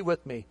you will be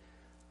with me."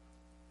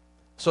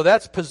 So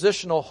that's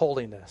positional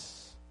holiness.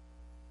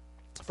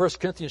 1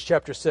 Corinthians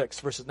chapter 6,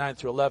 verses 9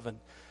 through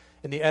 11.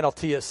 In the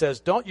NLT it says,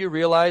 "Don't you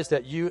realize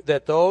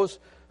that those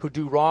who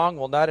do wrong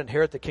will not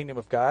inherit the kingdom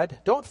of God?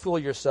 Don't fool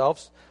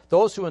yourselves.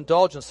 Those who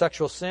indulge in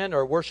sexual sin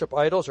or worship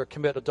idols or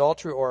commit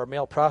adultery or are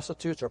male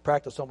prostitutes or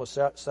practice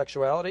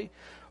homosexuality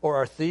or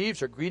are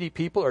thieves or greedy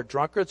people or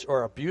drunkards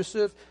or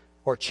abusive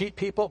or cheat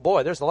people.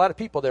 Boy, there's a lot of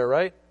people there,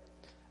 right?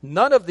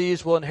 None of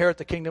these will inherit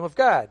the kingdom of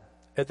God.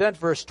 And then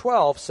verse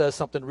 12 says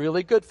something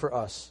really good for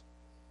us.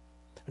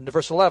 In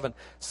verse 11,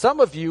 some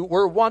of you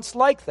were once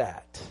like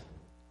that,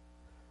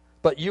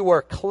 but you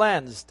were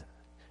cleansed.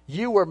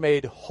 You were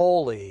made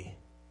holy.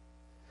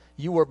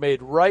 You were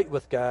made right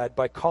with God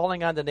by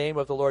calling on the name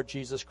of the Lord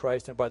Jesus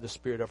Christ and by the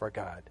Spirit of our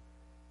God.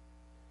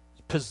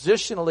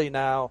 Positionally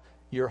now,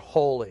 you're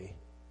holy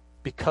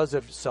because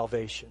of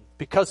salvation.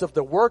 Because of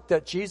the work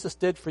that Jesus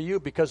did for you,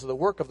 because of the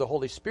work of the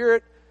Holy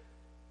Spirit,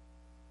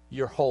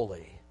 you're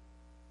holy.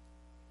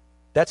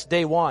 That's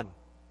day one.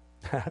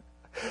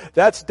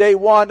 That's day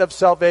one of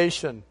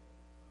salvation.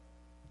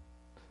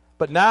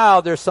 But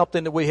now there's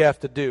something that we have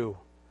to do.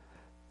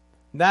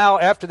 Now,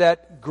 after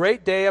that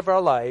great day of our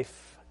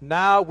life,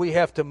 now we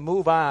have to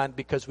move on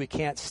because we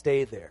can't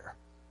stay there.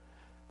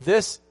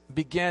 This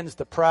begins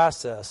the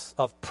process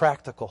of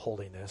practical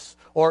holiness,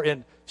 or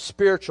in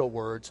spiritual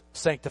words,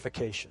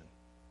 sanctification.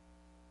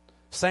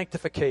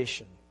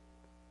 Sanctification.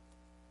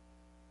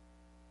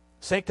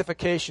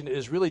 Sanctification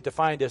is really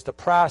defined as the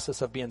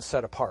process of being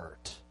set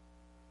apart.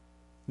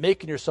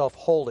 Making yourself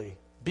holy,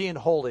 being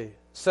holy,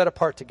 set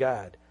apart to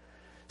God.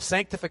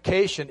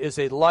 Sanctification is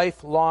a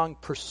lifelong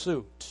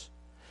pursuit.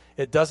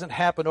 It doesn't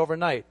happen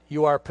overnight.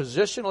 You are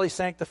positionally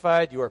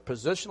sanctified, you are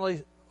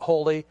positionally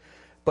holy,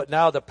 but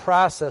now the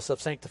process of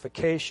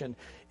sanctification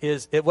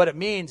what it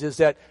means is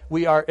that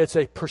it's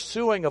a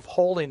pursuing of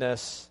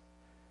holiness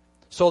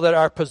so that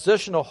our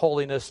positional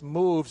holiness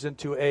moves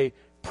into a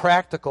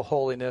practical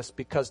holiness,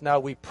 because now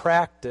we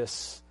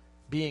practice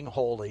being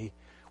holy.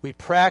 We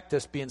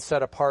practice being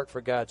set apart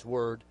for God's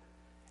word,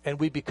 and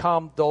we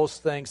become those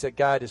things that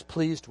God is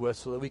pleased with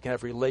so that we can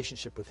have a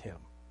relationship with him.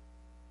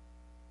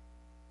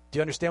 Do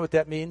you understand what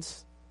that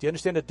means? Do you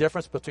understand the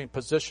difference between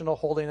positional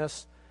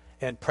holiness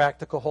and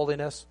practical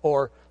holiness,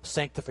 or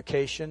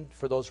sanctification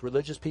for those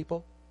religious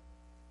people?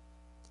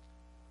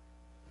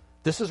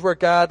 This is where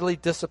godly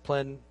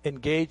discipline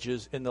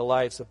engages in the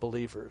lives of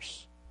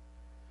believers.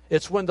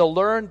 It's when the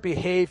learned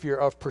behavior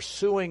of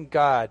pursuing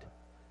God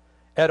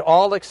at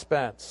all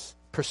expense,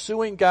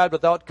 pursuing God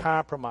without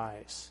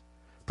compromise,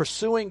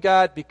 pursuing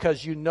God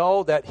because you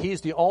know that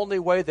he's the only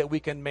way that we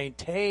can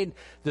maintain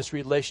this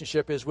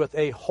relationship is with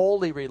a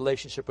holy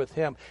relationship with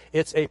him.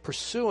 It's a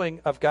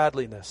pursuing of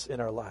godliness in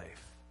our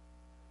life.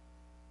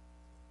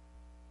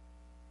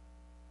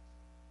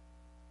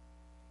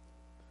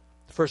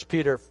 1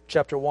 Peter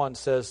chapter 1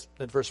 says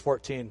in verse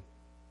 14,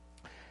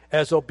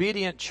 as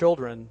obedient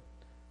children,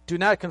 do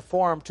not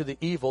conform to the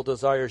evil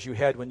desires you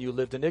had when you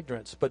lived in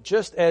ignorance, but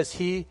just as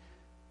he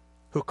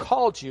who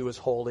called you is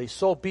holy,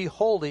 so be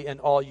holy in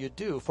all you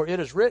do. For it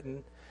is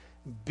written,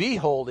 be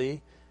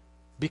holy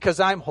because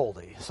I'm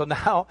holy. So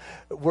now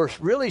we're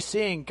really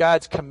seeing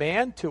God's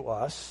command to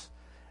us,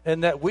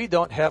 and that we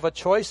don't have a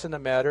choice in the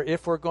matter.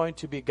 If we're going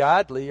to be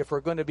godly, if we're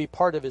going to be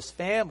part of his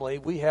family,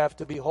 we have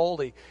to be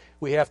holy.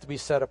 We have to be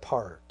set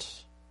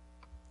apart.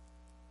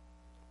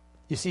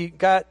 You see,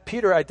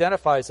 Peter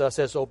identifies us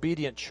as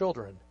obedient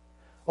children.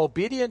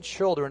 Obedient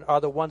children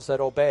are the ones that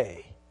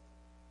obey.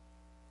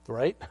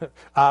 Right?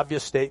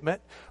 Obvious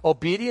statement.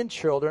 Obedient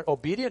children are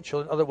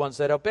the ones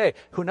that obey.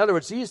 Who, in other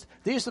words,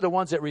 these are the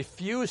ones that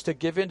refuse to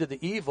give in to the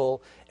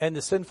evil and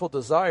the sinful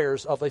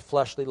desires of a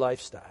fleshly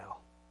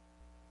lifestyle.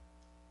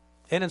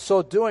 And in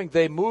so doing,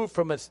 they move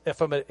from a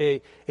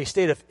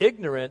state of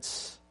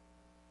ignorance,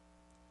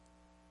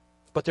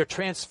 but they're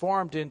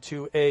transformed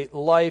into a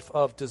life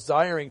of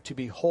desiring to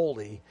be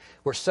holy.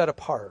 We're set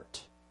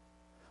apart.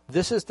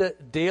 This is the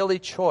daily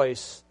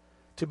choice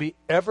to be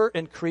ever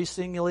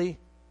increasingly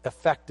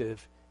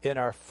effective in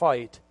our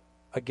fight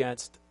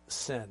against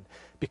sin.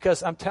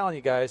 Because I'm telling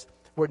you guys,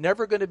 we're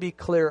never going to be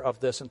clear of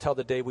this until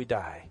the day we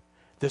die.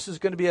 This is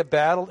going to be a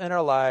battle in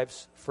our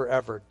lives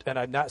forever. And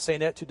I'm not saying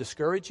that to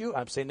discourage you.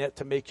 I'm saying that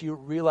to make you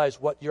realize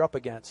what you're up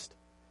against.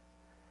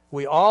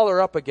 We all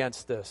are up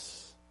against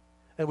this.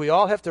 And we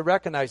all have to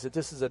recognize that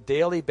this is a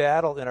daily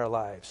battle in our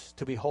lives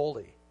to be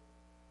holy.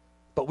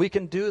 But we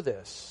can do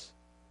this.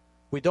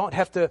 We don't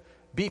have to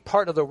be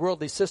part of the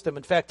worldly system.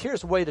 In fact,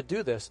 here's a way to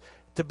do this.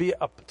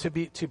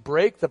 To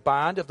break the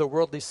bond of the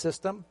worldly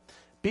system,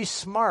 be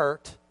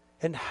smart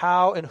in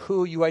how and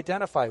who you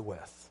identify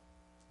with.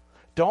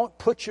 Don't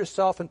put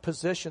yourself in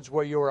positions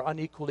where you are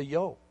unequally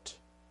yoked.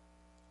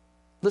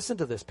 Listen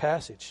to this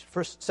passage.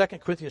 2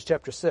 Corinthians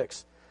chapter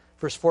 6,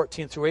 verse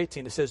 14 through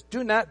 18. It says,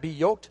 do not be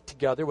yoked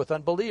together with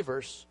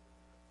unbelievers.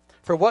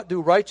 For what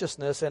do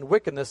righteousness and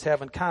wickedness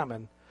have in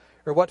common?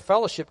 Or what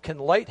fellowship can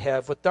light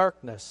have with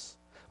darkness?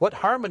 What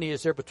harmony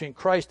is there between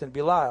Christ and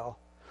Belial?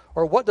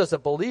 Or what does a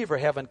believer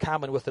have in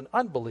common with an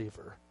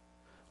unbeliever?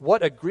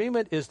 What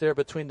agreement is there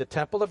between the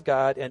temple of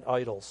God and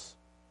idols?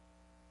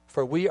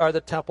 For we are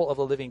the temple of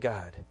the living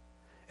God.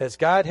 As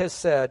God has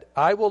said,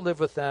 I will live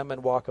with them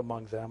and walk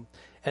among them,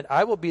 and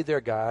I will be their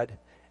God,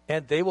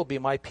 and they will be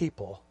my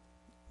people.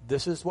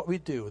 This is what we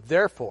do.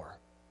 Therefore,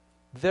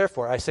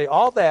 I say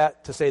all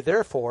that to say,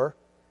 therefore,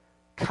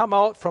 come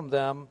out from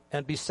them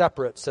and be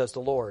separate, says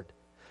the Lord.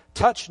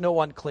 Touch no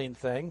unclean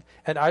thing,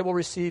 and I will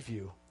receive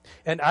you.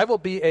 And I will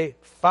be a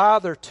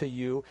father to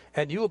you,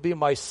 and you will be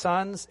my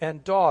sons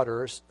and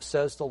daughters,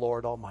 says the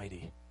Lord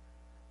Almighty.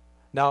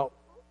 Now,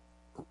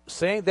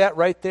 saying that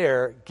right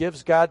there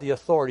gives God the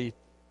authority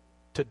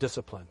to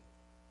discipline.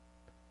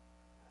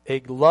 A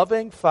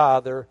loving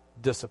father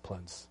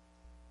disciplines.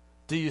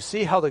 Do you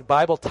see how the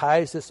Bible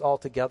ties this all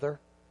together?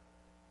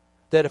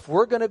 That if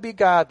we're going to be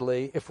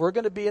godly, if we're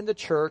going to be in the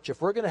church,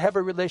 if we're going to have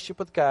a relationship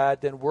with God,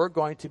 then we're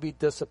going to be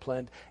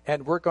disciplined,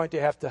 and we're going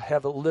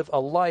to live a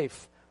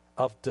life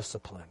of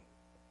discipline.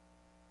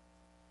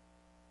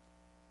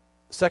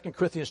 2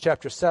 Corinthians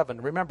chapter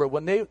 7. Remember,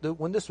 when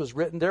this was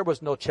written, there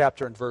was no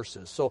chapter and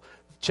verses. So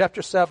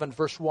chapter 7,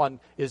 verse 1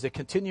 is a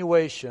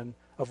continuation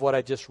of what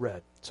I just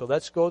read. So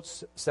let's go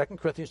to 2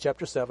 Corinthians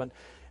chapter 7.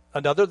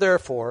 Another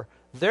therefore,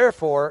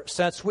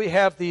 since we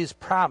have these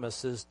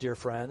promises, dear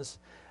friends,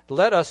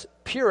 let us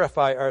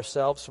purify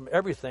ourselves from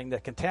everything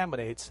that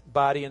contaminates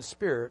body and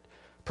spirit,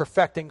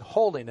 perfecting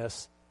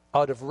holiness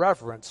out of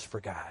reverence for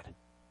God.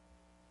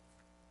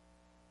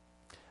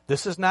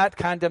 This is not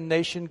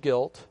condemnation,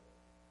 guilt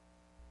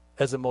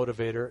as a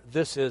motivator.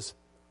 This is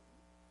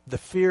the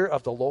fear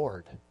of the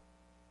Lord,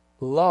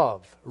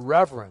 love,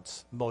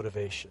 reverence,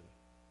 motivation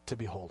to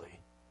be holy.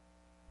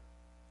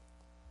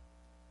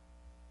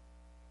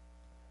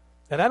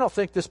 And I don't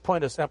think this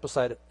point is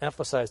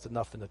emphasized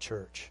enough in the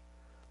church.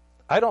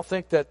 I don't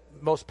think that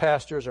most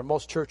pastors or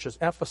most churches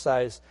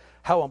emphasize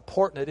how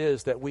important it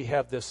is that we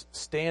have this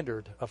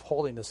standard of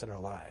holiness in our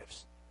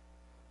lives.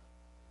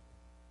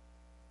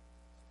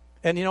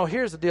 And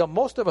here's the deal.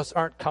 Most of us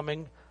aren't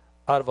coming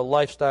out of a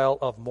lifestyle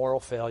of moral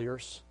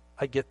failures.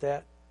 I get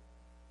that.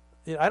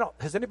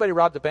 Has anybody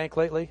robbed a bank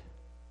lately?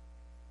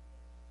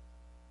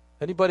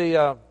 Anybody,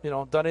 done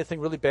anything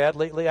really bad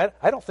lately?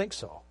 I don't think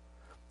so.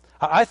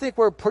 I think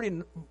we're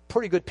pretty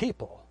good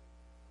people.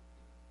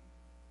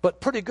 But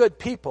pretty good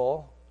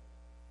people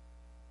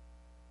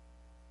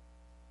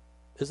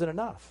isn't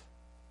enough.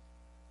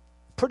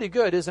 Pretty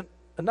good isn't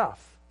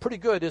enough. Pretty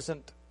good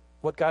isn't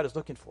what God is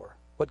looking for.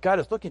 What God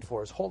is looking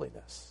for is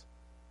holiness.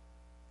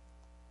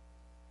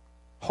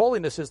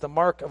 Holiness is the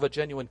mark of a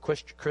genuine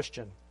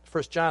Christian.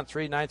 1 John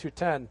 3, 9 through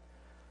 10.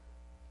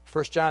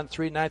 1 John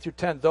 3, 9 through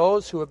 10.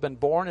 Those who have been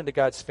born into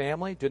God's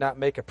family do not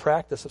make a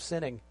practice of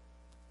sinning,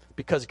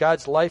 because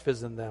God's life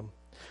is in them.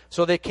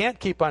 So they can't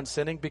keep on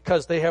sinning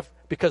because they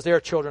are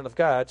children of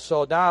God.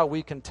 So now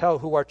we can tell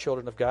who are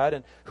children of God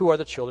and who are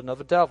the children of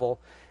the devil.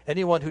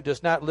 Anyone who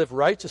does not live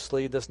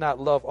righteously, does not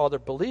love other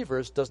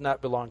believers, does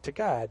not belong to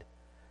God.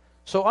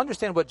 So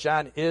understand what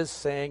John is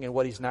saying and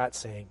what he's not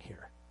saying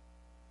here,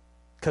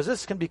 because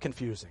this can be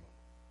confusing.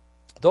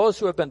 Those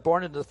who have been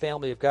born into the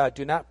family of God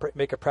do not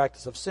make a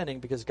practice of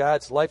sinning because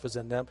God's life is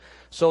in them,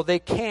 so they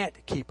can't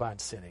keep on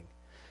sinning.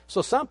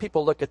 So some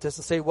people look at this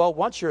and say, well,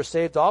 once you're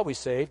saved, always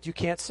saved, you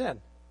can't sin.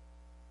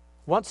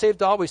 Once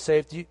saved, always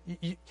saved,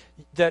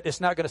 that it's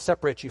not going to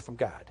separate you from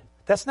God.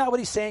 That's not what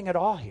he's saying at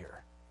all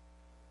here.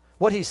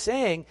 What he's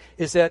saying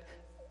is that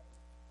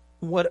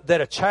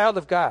a child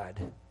of God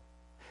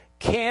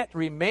can't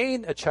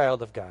remain a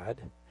child of God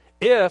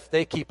if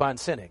they keep on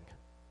sinning.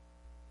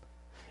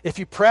 If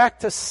you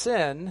practice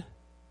sin,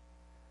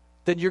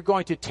 then you're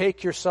going to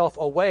take yourself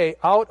away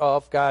out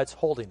of God's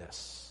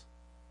holiness.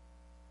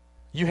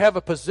 You have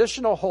a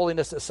positional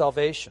holiness at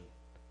salvation.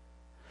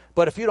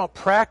 But if you don't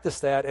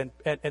practice that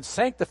and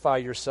sanctify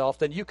yourself,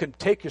 then you can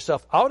take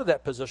yourself out of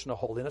that position of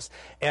holiness.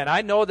 And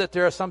I know that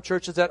there are some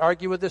churches that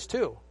argue with this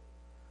too.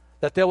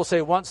 That they will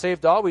say, once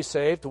saved, always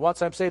saved.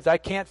 Once I'm saved, I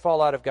can't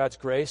fall out of God's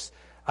grace.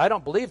 I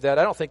don't believe that.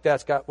 I don't think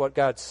that's what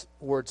God's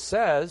word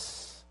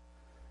says.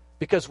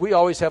 Because we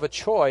always have a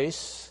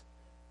choice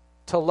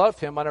to love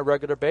him on a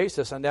regular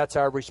basis. And that's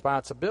our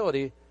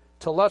responsibility,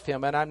 to love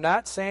him. And I'm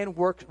not saying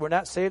we're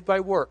not saved by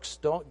works.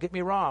 Don't get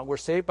me wrong. We're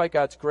saved by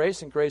God's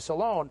grace and grace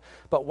alone.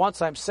 But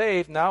once I'm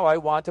saved, now I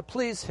want to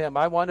please him.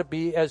 I want to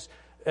be, as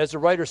the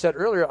writer said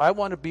earlier, I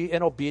want to be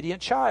an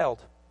obedient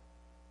child.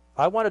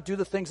 I want to do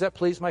the things that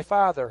please my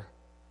Father,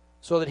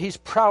 so that he's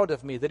proud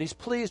of me, that he's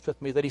pleased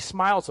with me, that he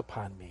smiles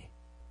upon me.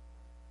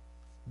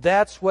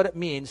 That's what it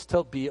means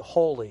to be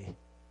holy.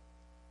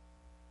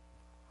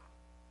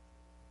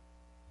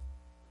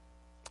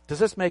 Does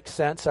this make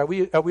sense? Are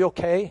we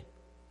okay?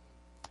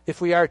 If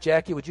we are,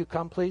 Jackie, would you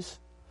come, please?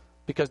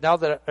 Because now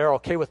that they're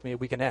okay with me,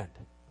 we can end.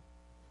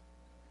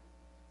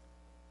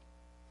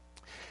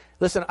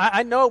 Listen,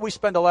 I know we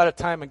spend a lot of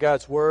time in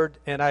God's Word,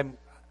 and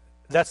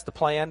that's the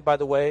plan, by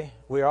the way.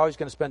 We're always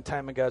going to spend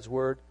time in God's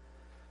Word.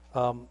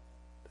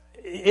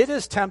 It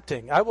is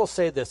tempting. I will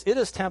say this. It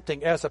is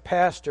tempting as a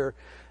pastor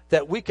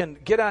that we can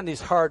get on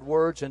these hard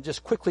words and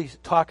just quickly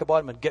talk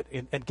about them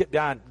and get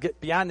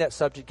beyond that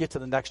subject, get to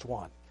the next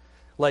one.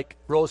 Like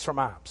Rose for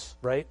Moms,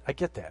 right? I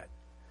get that.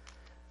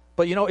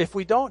 But, if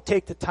we don't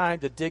take the time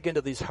to dig into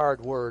these hard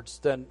words,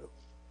 then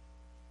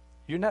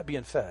you're not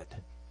being fed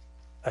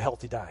a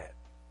healthy diet.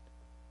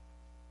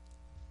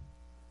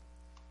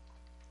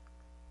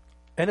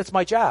 And it's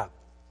my job.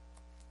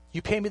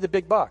 You pay me the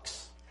big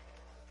bucks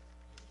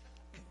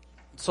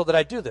so that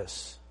I do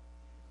this,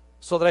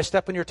 so that I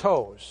step on your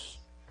toes.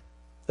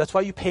 That's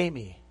why you pay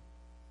me.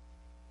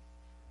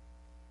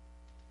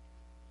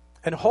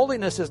 And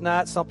holiness is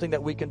not something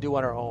that we can do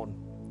on our own.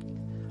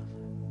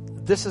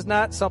 This is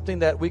not something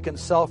that we can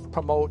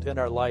self-promote in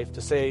our life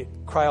to say,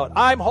 cry out,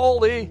 I'm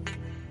holy.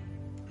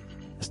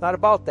 It's not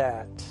about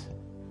that.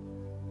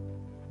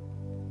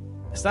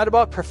 It's not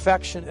about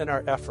perfection in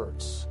our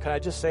efforts. Can I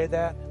just say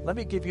that? Let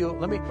me give you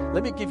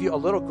a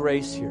little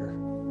grace here.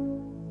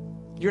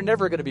 You're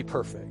never going to be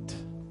perfect,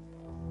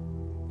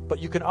 but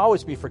you can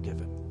always be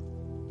forgiven.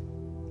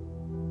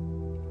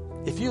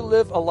 If you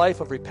live a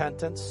life of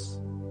repentance,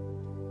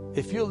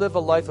 if you live a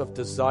life of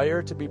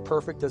desire to be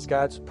perfect as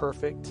God's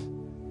perfect,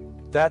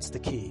 that's the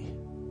key.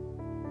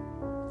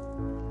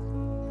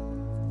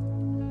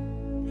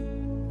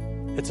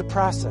 It's a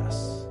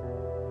process.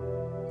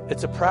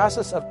 It's a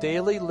process of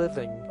daily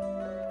living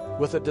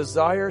with a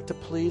desire to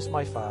please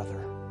my Father.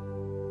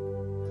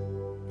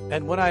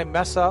 And when I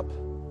mess up,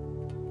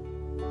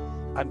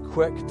 I'm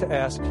quick to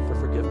ask for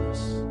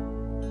forgiveness.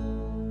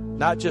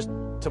 Not just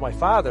to my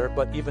Father,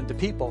 but even to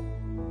people.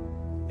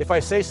 If I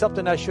say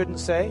something I shouldn't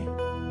say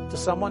to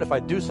someone, if I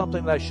do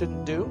something that I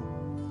shouldn't do,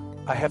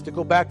 I have to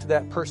go back to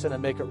that person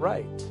and make it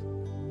right.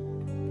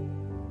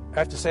 I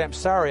have to say, I'm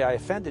sorry I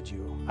offended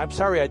you. I'm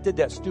sorry I did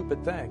that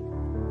stupid thing.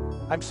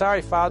 I'm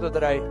sorry, Father,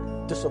 that I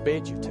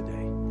disobeyed you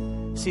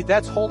today. See,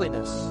 that's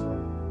holiness.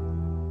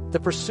 The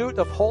pursuit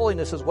of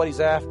holiness is what he's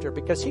after,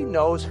 because he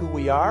knows who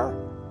we are.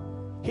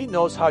 He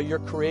knows how you're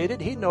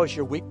created. He knows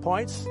your weak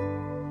points.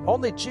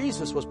 Only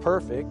Jesus was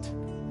perfect,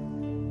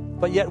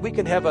 but yet we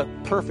can have a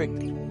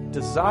perfect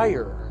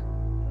desire.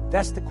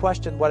 That's the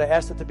question, what I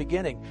asked at the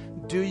beginning.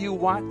 Do you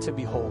want to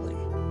be holy?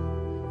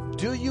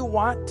 Do you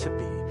want to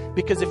be?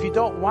 Because if you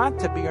don't want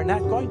to be, you're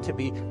not going to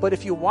be. But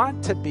if you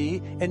want to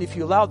be, and if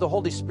you allow the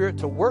Holy Spirit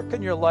to work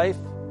in your life,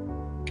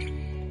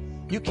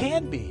 you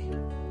can be.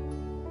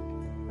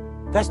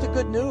 That's the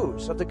good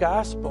news of the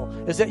gospel,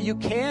 is that you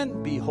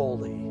can be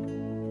holy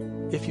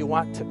if you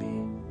want to be.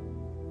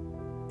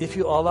 If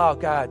you allow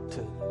God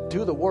to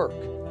do the work,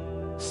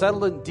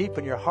 settle in deep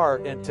in your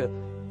heart, and to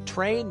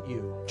train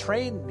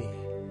me.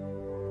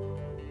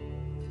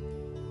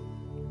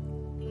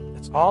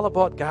 It's all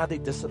about godly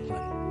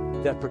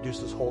discipline that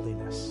produces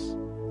holiness.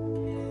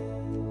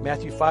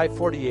 Matthew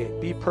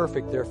 5:48, be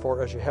perfect,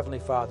 therefore, as your heavenly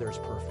Father is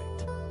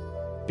perfect.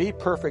 Be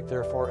perfect,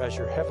 therefore, as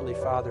your heavenly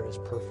Father is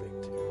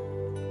perfect.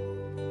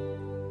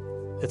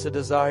 It's a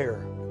desire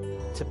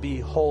to be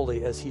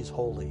holy as he's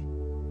holy.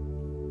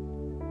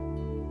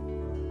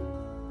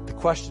 The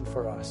question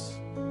for us,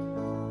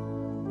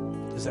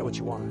 is that what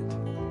you want?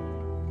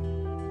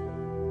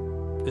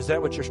 Is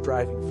that what you're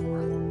striving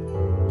for?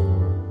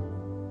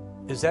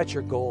 Is that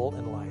your goal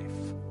in life?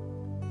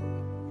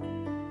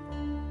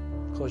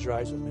 Close your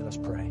eyes with me. Let's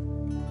pray.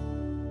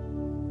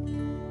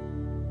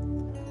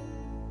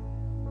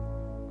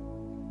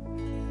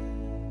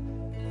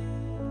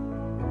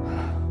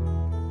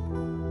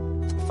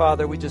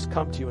 Father, we just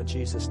come to you in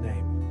Jesus'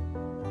 name.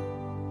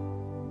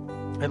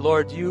 And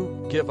Lord,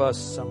 you give us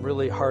some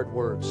really hard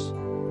words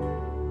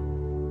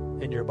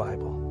in your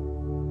Bible.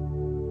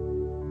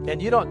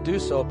 And you don't do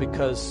so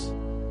because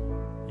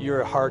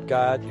you're a hard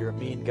God, you're a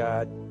mean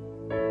God.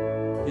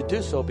 You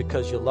do so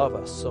because you love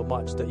us so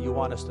much that you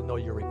want us to know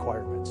your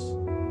requirements.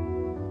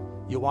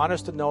 You want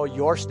us to know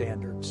your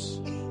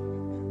standards.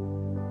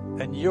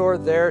 And you're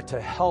there to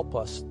help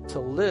us to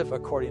live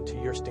according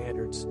to your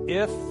standards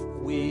if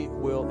we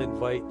will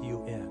invite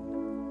you in.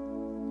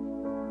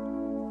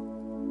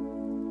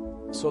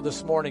 So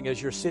this morning,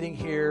 as you're sitting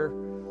here,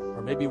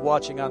 or maybe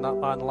watching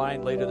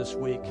online later this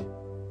week,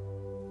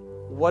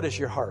 what is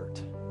your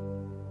heart?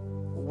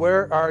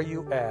 Where are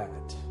you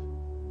at?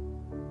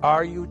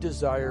 Are you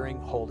desiring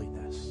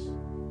holiness?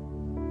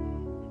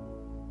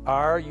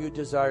 Are you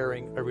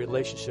desiring a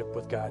relationship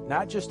with God?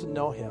 Not just to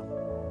know him,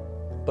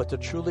 but to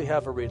truly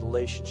have a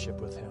relationship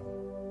with him.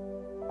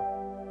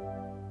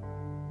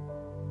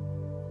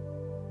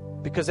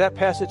 Because that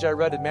passage I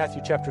read in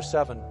Matthew chapter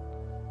 7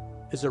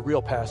 is a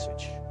real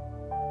passage.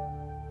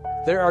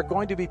 There are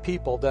going to be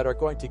people that are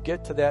going to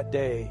get to that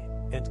day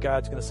and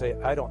God's going to say,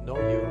 I don't know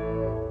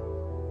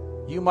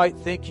you. You might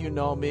think you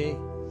know me,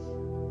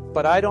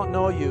 but I don't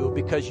know you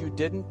because you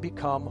didn't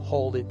become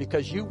holy,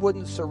 because you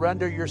wouldn't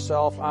surrender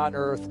yourself on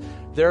earth.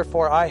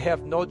 Therefore, I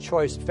have no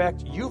choice. In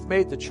fact, you've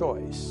made the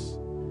choice.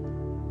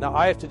 Now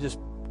I have to just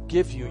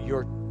give you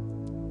your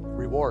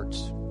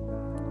rewards,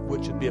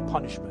 which would be a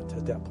punishment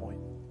at that point.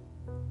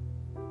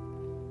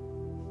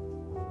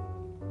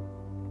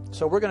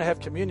 So we're going to have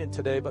communion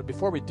today, but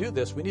before we do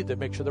this, we need to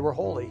make sure that we're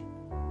holy.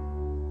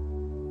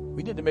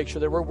 We need to make sure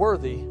that we're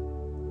worthy,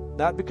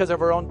 not because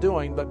of our own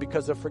doing, but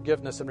because of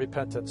forgiveness and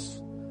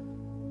repentance.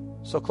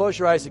 So close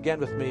your eyes again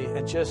with me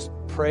and just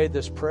pray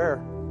this prayer.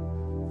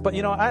 But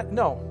I'm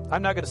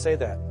not going to say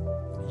that.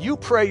 You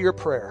pray your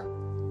prayer.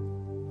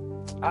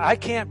 I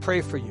can't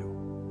pray for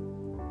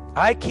you.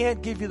 I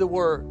can't give you the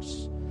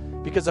words,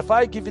 because if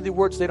I give you the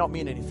words, they don't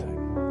mean anything.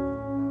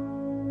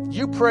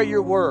 You pray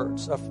your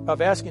words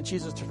of asking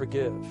Jesus to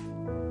forgive.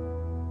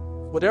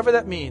 Whatever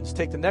that means,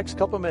 take the next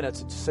couple minutes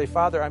and just say,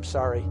 Father, I'm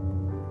sorry.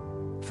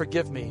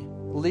 Forgive me.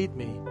 Lead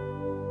me.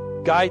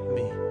 Guide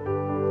me.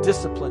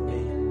 Discipline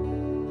me.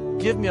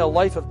 give me a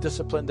life of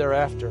discipline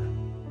thereafter.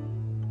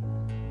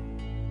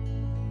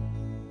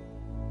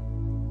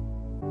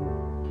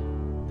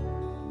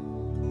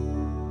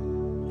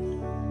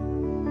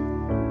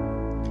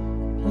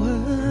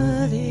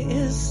 Worthy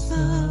is the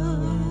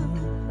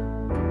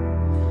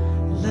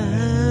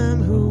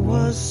Lamb who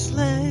was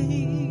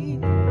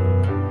slain.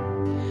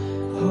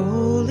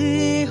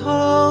 Holy,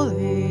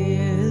 holy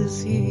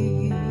is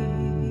He.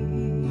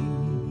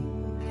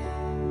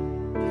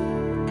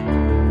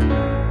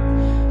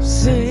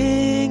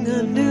 Sing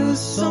a new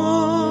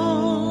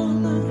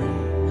song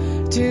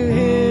to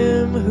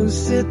Him who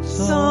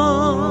sits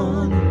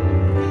on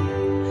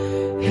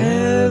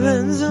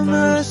heaven's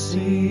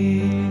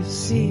mercy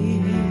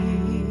seat.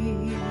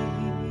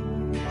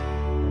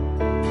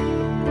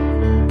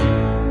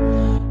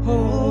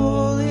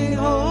 Holy,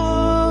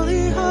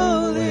 holy,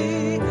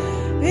 holy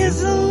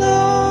is the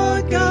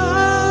Lord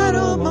God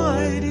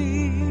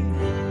Almighty,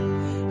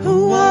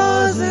 who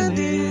was and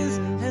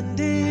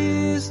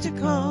is to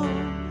come.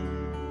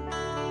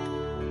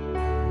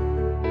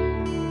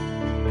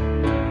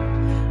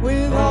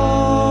 With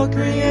all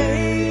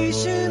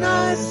creation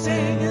I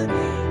sing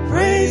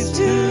praise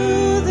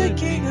to the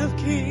King of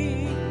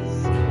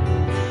Kings.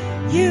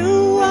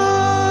 You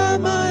are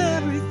my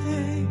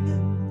everything,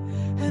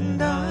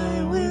 and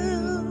I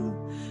will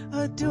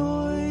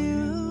adore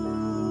you.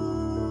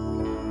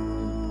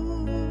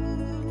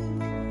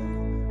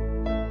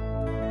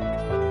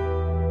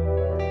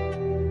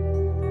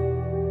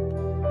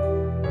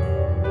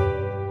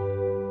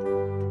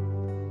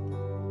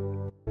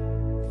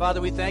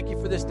 Father, we thank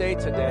you for this day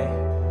today.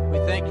 We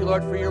thank you,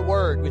 Lord, for your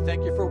word. We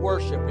thank you for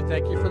worship. We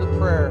thank you for the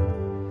prayer.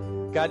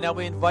 God, now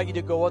we invite you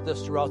to go with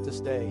us throughout this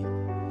day.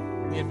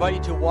 We invite you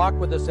to walk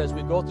with us as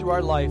we go through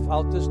our life,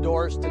 out these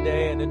doors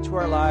today and into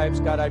our lives.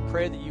 God, I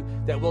pray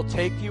that we'll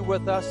take you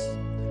with us,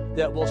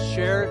 that we'll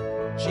share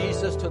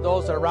Jesus to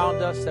those around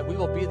us, that we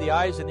will be the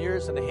eyes and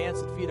ears and the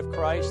hands and feet of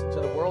Christ to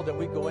the world that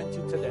we go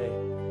into today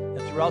and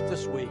throughout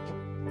this week.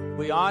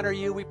 We honor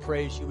you, we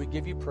praise you, we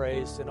give you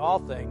praise in all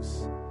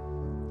things.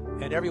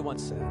 And everyone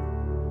said,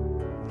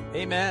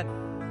 amen.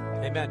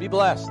 Amen. Be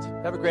blessed.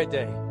 Have a great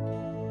day.